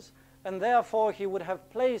existence, and therefore he would have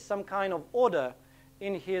placed some kind of order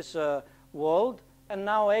in his world, and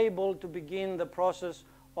now able to begin the process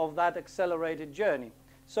of that accelerated journey.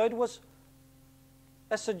 So it was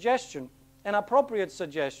a suggestion, an appropriate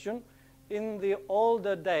suggestion in the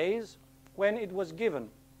older days when it was given.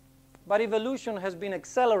 But evolution has been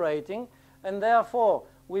accelerating, and therefore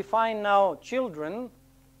we find now children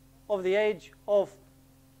of the age of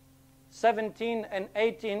 17 and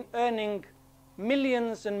 18 earning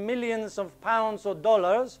millions and millions of pounds or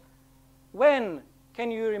dollars. When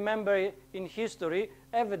can you remember in history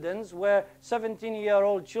evidence where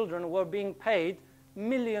 17-year-old children were being paid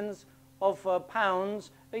millions of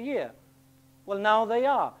pounds a year? Well, now they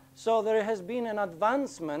are. So there has been an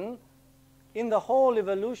advancement in the whole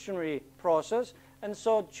evolutionary process, and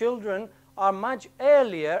so children are much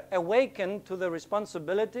earlier awakened to the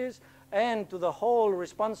responsibilities and to the whole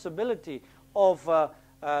responsibility of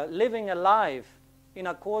living a life in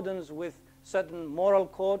accordance with certain moral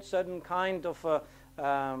code, certain kind of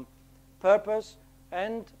purpose.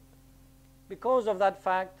 And because of that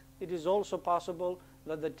fact, it is also possible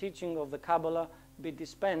that the teaching of the Kabbalah be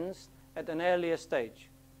dispensed at an earlier stage.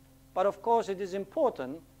 But of course, it is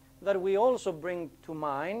important that we also bring to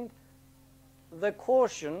mind the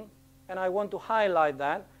caution, and I want to highlight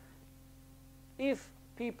that, if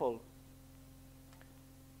people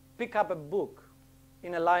pick up a book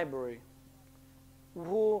in a library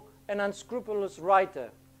who an unscrupulous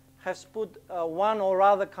writer has put one or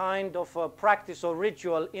other kind of practice or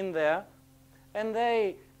ritual in there, and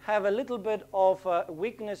they have a little bit of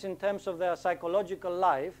weakness in terms of their psychological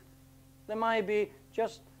life, they might be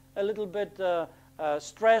just a little bit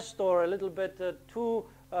stressed or a little bit too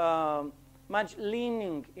much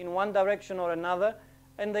leaning in one direction or another,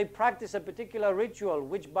 and they practice a particular ritual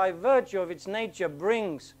which by virtue of its nature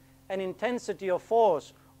brings an intensity of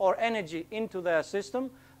force or energy into their system,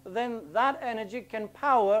 then that energy can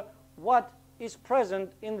power what is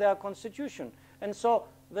present in their constitution. And so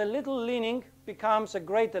the little leaning becomes a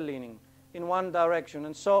greater leaning in one direction,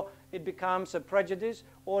 and so it becomes a prejudice,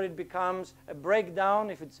 or it becomes a breakdown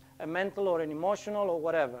if it's a mental or an emotional or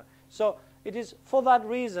whatever. So it is for that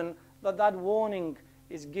reason that that warning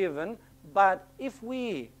is given. But if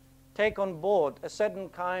we take on board a certain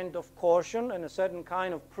kind of caution and a certain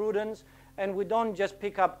kind of prudence, and we don't just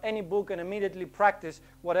pick up any book and immediately practice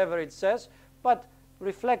whatever it says, but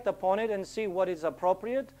reflect upon it and see what is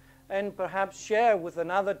appropriate, and perhaps share with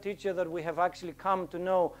another teacher that we have actually come to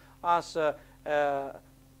know as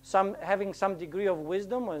having some degree of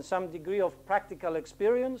wisdom and some degree of practical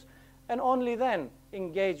experience, and only then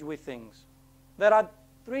engage with things. There are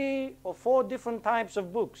 3 or 4 different types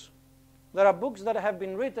of books. There are books that have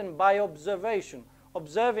been written by observation,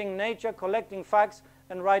 observing nature, collecting facts,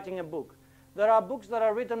 and writing a book. There are books that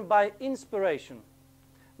are written by inspiration.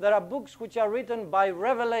 There are books which are written by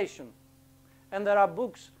revelation. And there are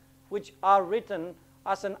books which are written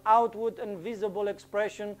as an outward and visible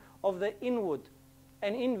expression of the inward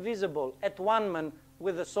and invisible at one-man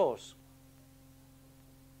with the source.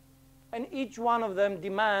 And each one of them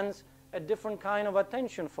demands a different kind of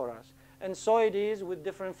attention for us. And so it is with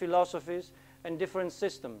different philosophies and different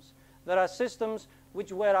systems. There are systems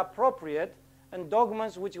which were appropriate and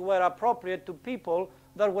dogmas which were appropriate to people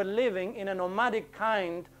that were living in a nomadic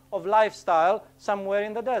kind of lifestyle somewhere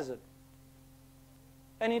in the desert.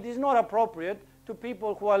 And it is not appropriate to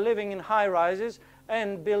people who are living in high-rises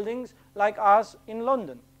and buildings like us in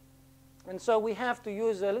London. And so we have to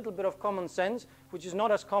use a little bit of common sense, which is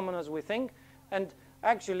not as common as we think, and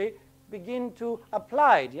actually begin to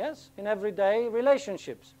apply it, yes, in everyday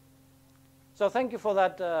relationships. So thank you for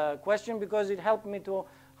that question, because it helped me to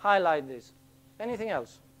highlight this. Anything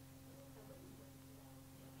else?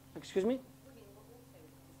 Excuse me?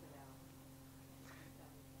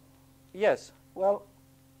 Yes. Well,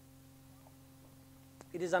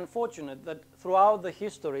 it is unfortunate that throughout the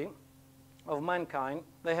history of mankind,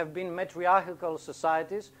 there have been matriarchal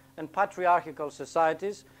societies and patriarchal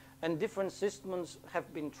societies, and different systems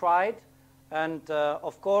have been tried, and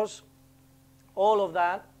of course, all of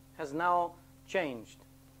that has now changed.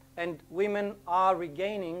 And women are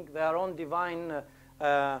regaining their own divine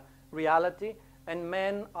reality, and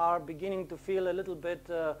men are beginning to feel a little bit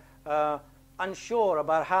unsure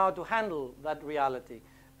about how to handle that reality.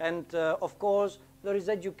 And of course, there is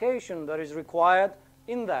education that is required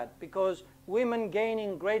in that, because women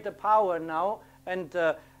gaining greater power now and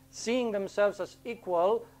seeing themselves as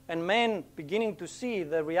equal, and men beginning to see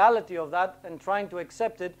the reality of that and trying to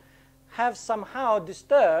accept it, have somehow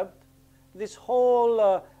disturbed this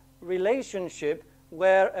whole relationship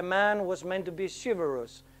where a man was meant to be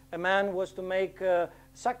chivalrous. A man was to make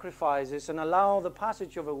sacrifices and allow the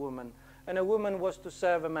passage of a woman, and a woman was to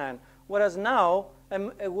serve a man. Whereas now,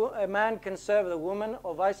 a man can serve the woman,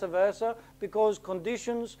 or vice versa, because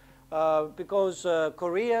conditions, because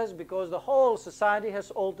careers, because the whole society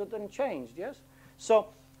has altered and changed, yes? So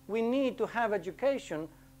we need to have education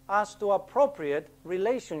as to appropriate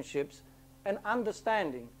relationships and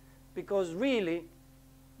understanding, because really,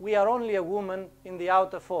 we are only a woman in the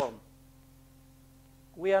outer form.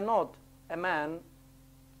 We are not a man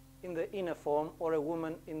in the inner form, or a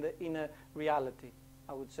woman in the inner reality,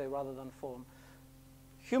 I would say, rather than form.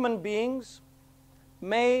 Human beings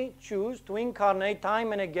may choose to incarnate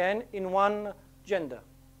time and again in one gender.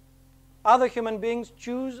 Other human beings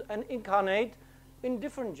choose and incarnate in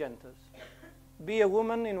different genders. Be a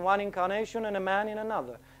woman in one incarnation and a man in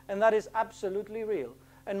another. And that is absolutely real.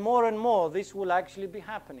 And more this will actually be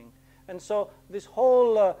happening. And so this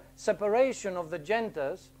whole separation of the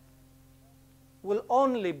genders will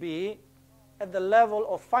only be at the level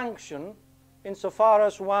of function, insofar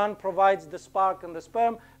as one provides the spark and the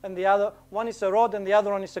sperm, and the other, one is a rod and the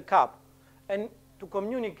other one is a cup. And to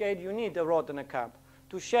communicate, you need a rod and a cup.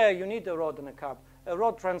 To share, you need a rod and a cup. A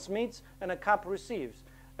rod transmits and a cup receives.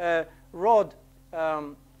 A rod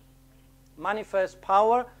manifests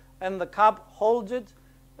power, and the cup holds it,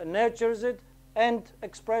 nurtures it, and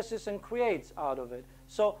expresses and creates out of it.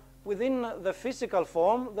 So within the physical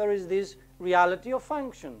form, there is this reality of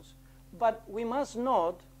functions. But we must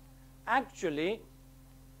not actually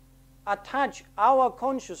attach our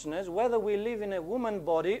consciousness, whether we live in a woman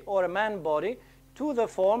body or a man body, to the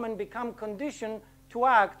form and become conditioned to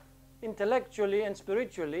act intellectually and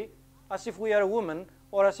spiritually as if we are a woman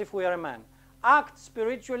or as if we are a man. Act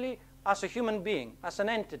spiritually as a human being, as an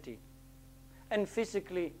entity, and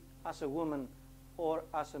physically as a woman or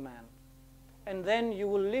as a man. And then you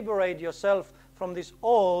will liberate yourself from these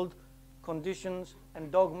old conditions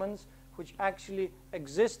and dogmas which actually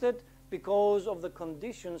existed because of the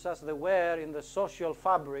conditions as they were in the social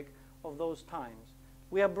fabric of those times.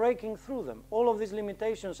 We are breaking through them. All of these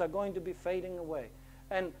limitations are going to be fading away.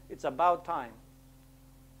 And it's about time.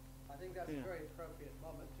 I think that's a very appropriate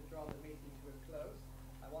moment to draw the meeting to a close.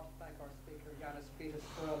 I want to thank our speaker, Yiannis Pittis,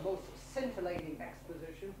 for a most scintillating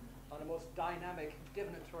exposition on a most dynamic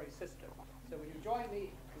divinatory system. So will you join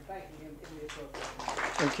me in thanking him in the appropriate?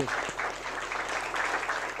 Thank you.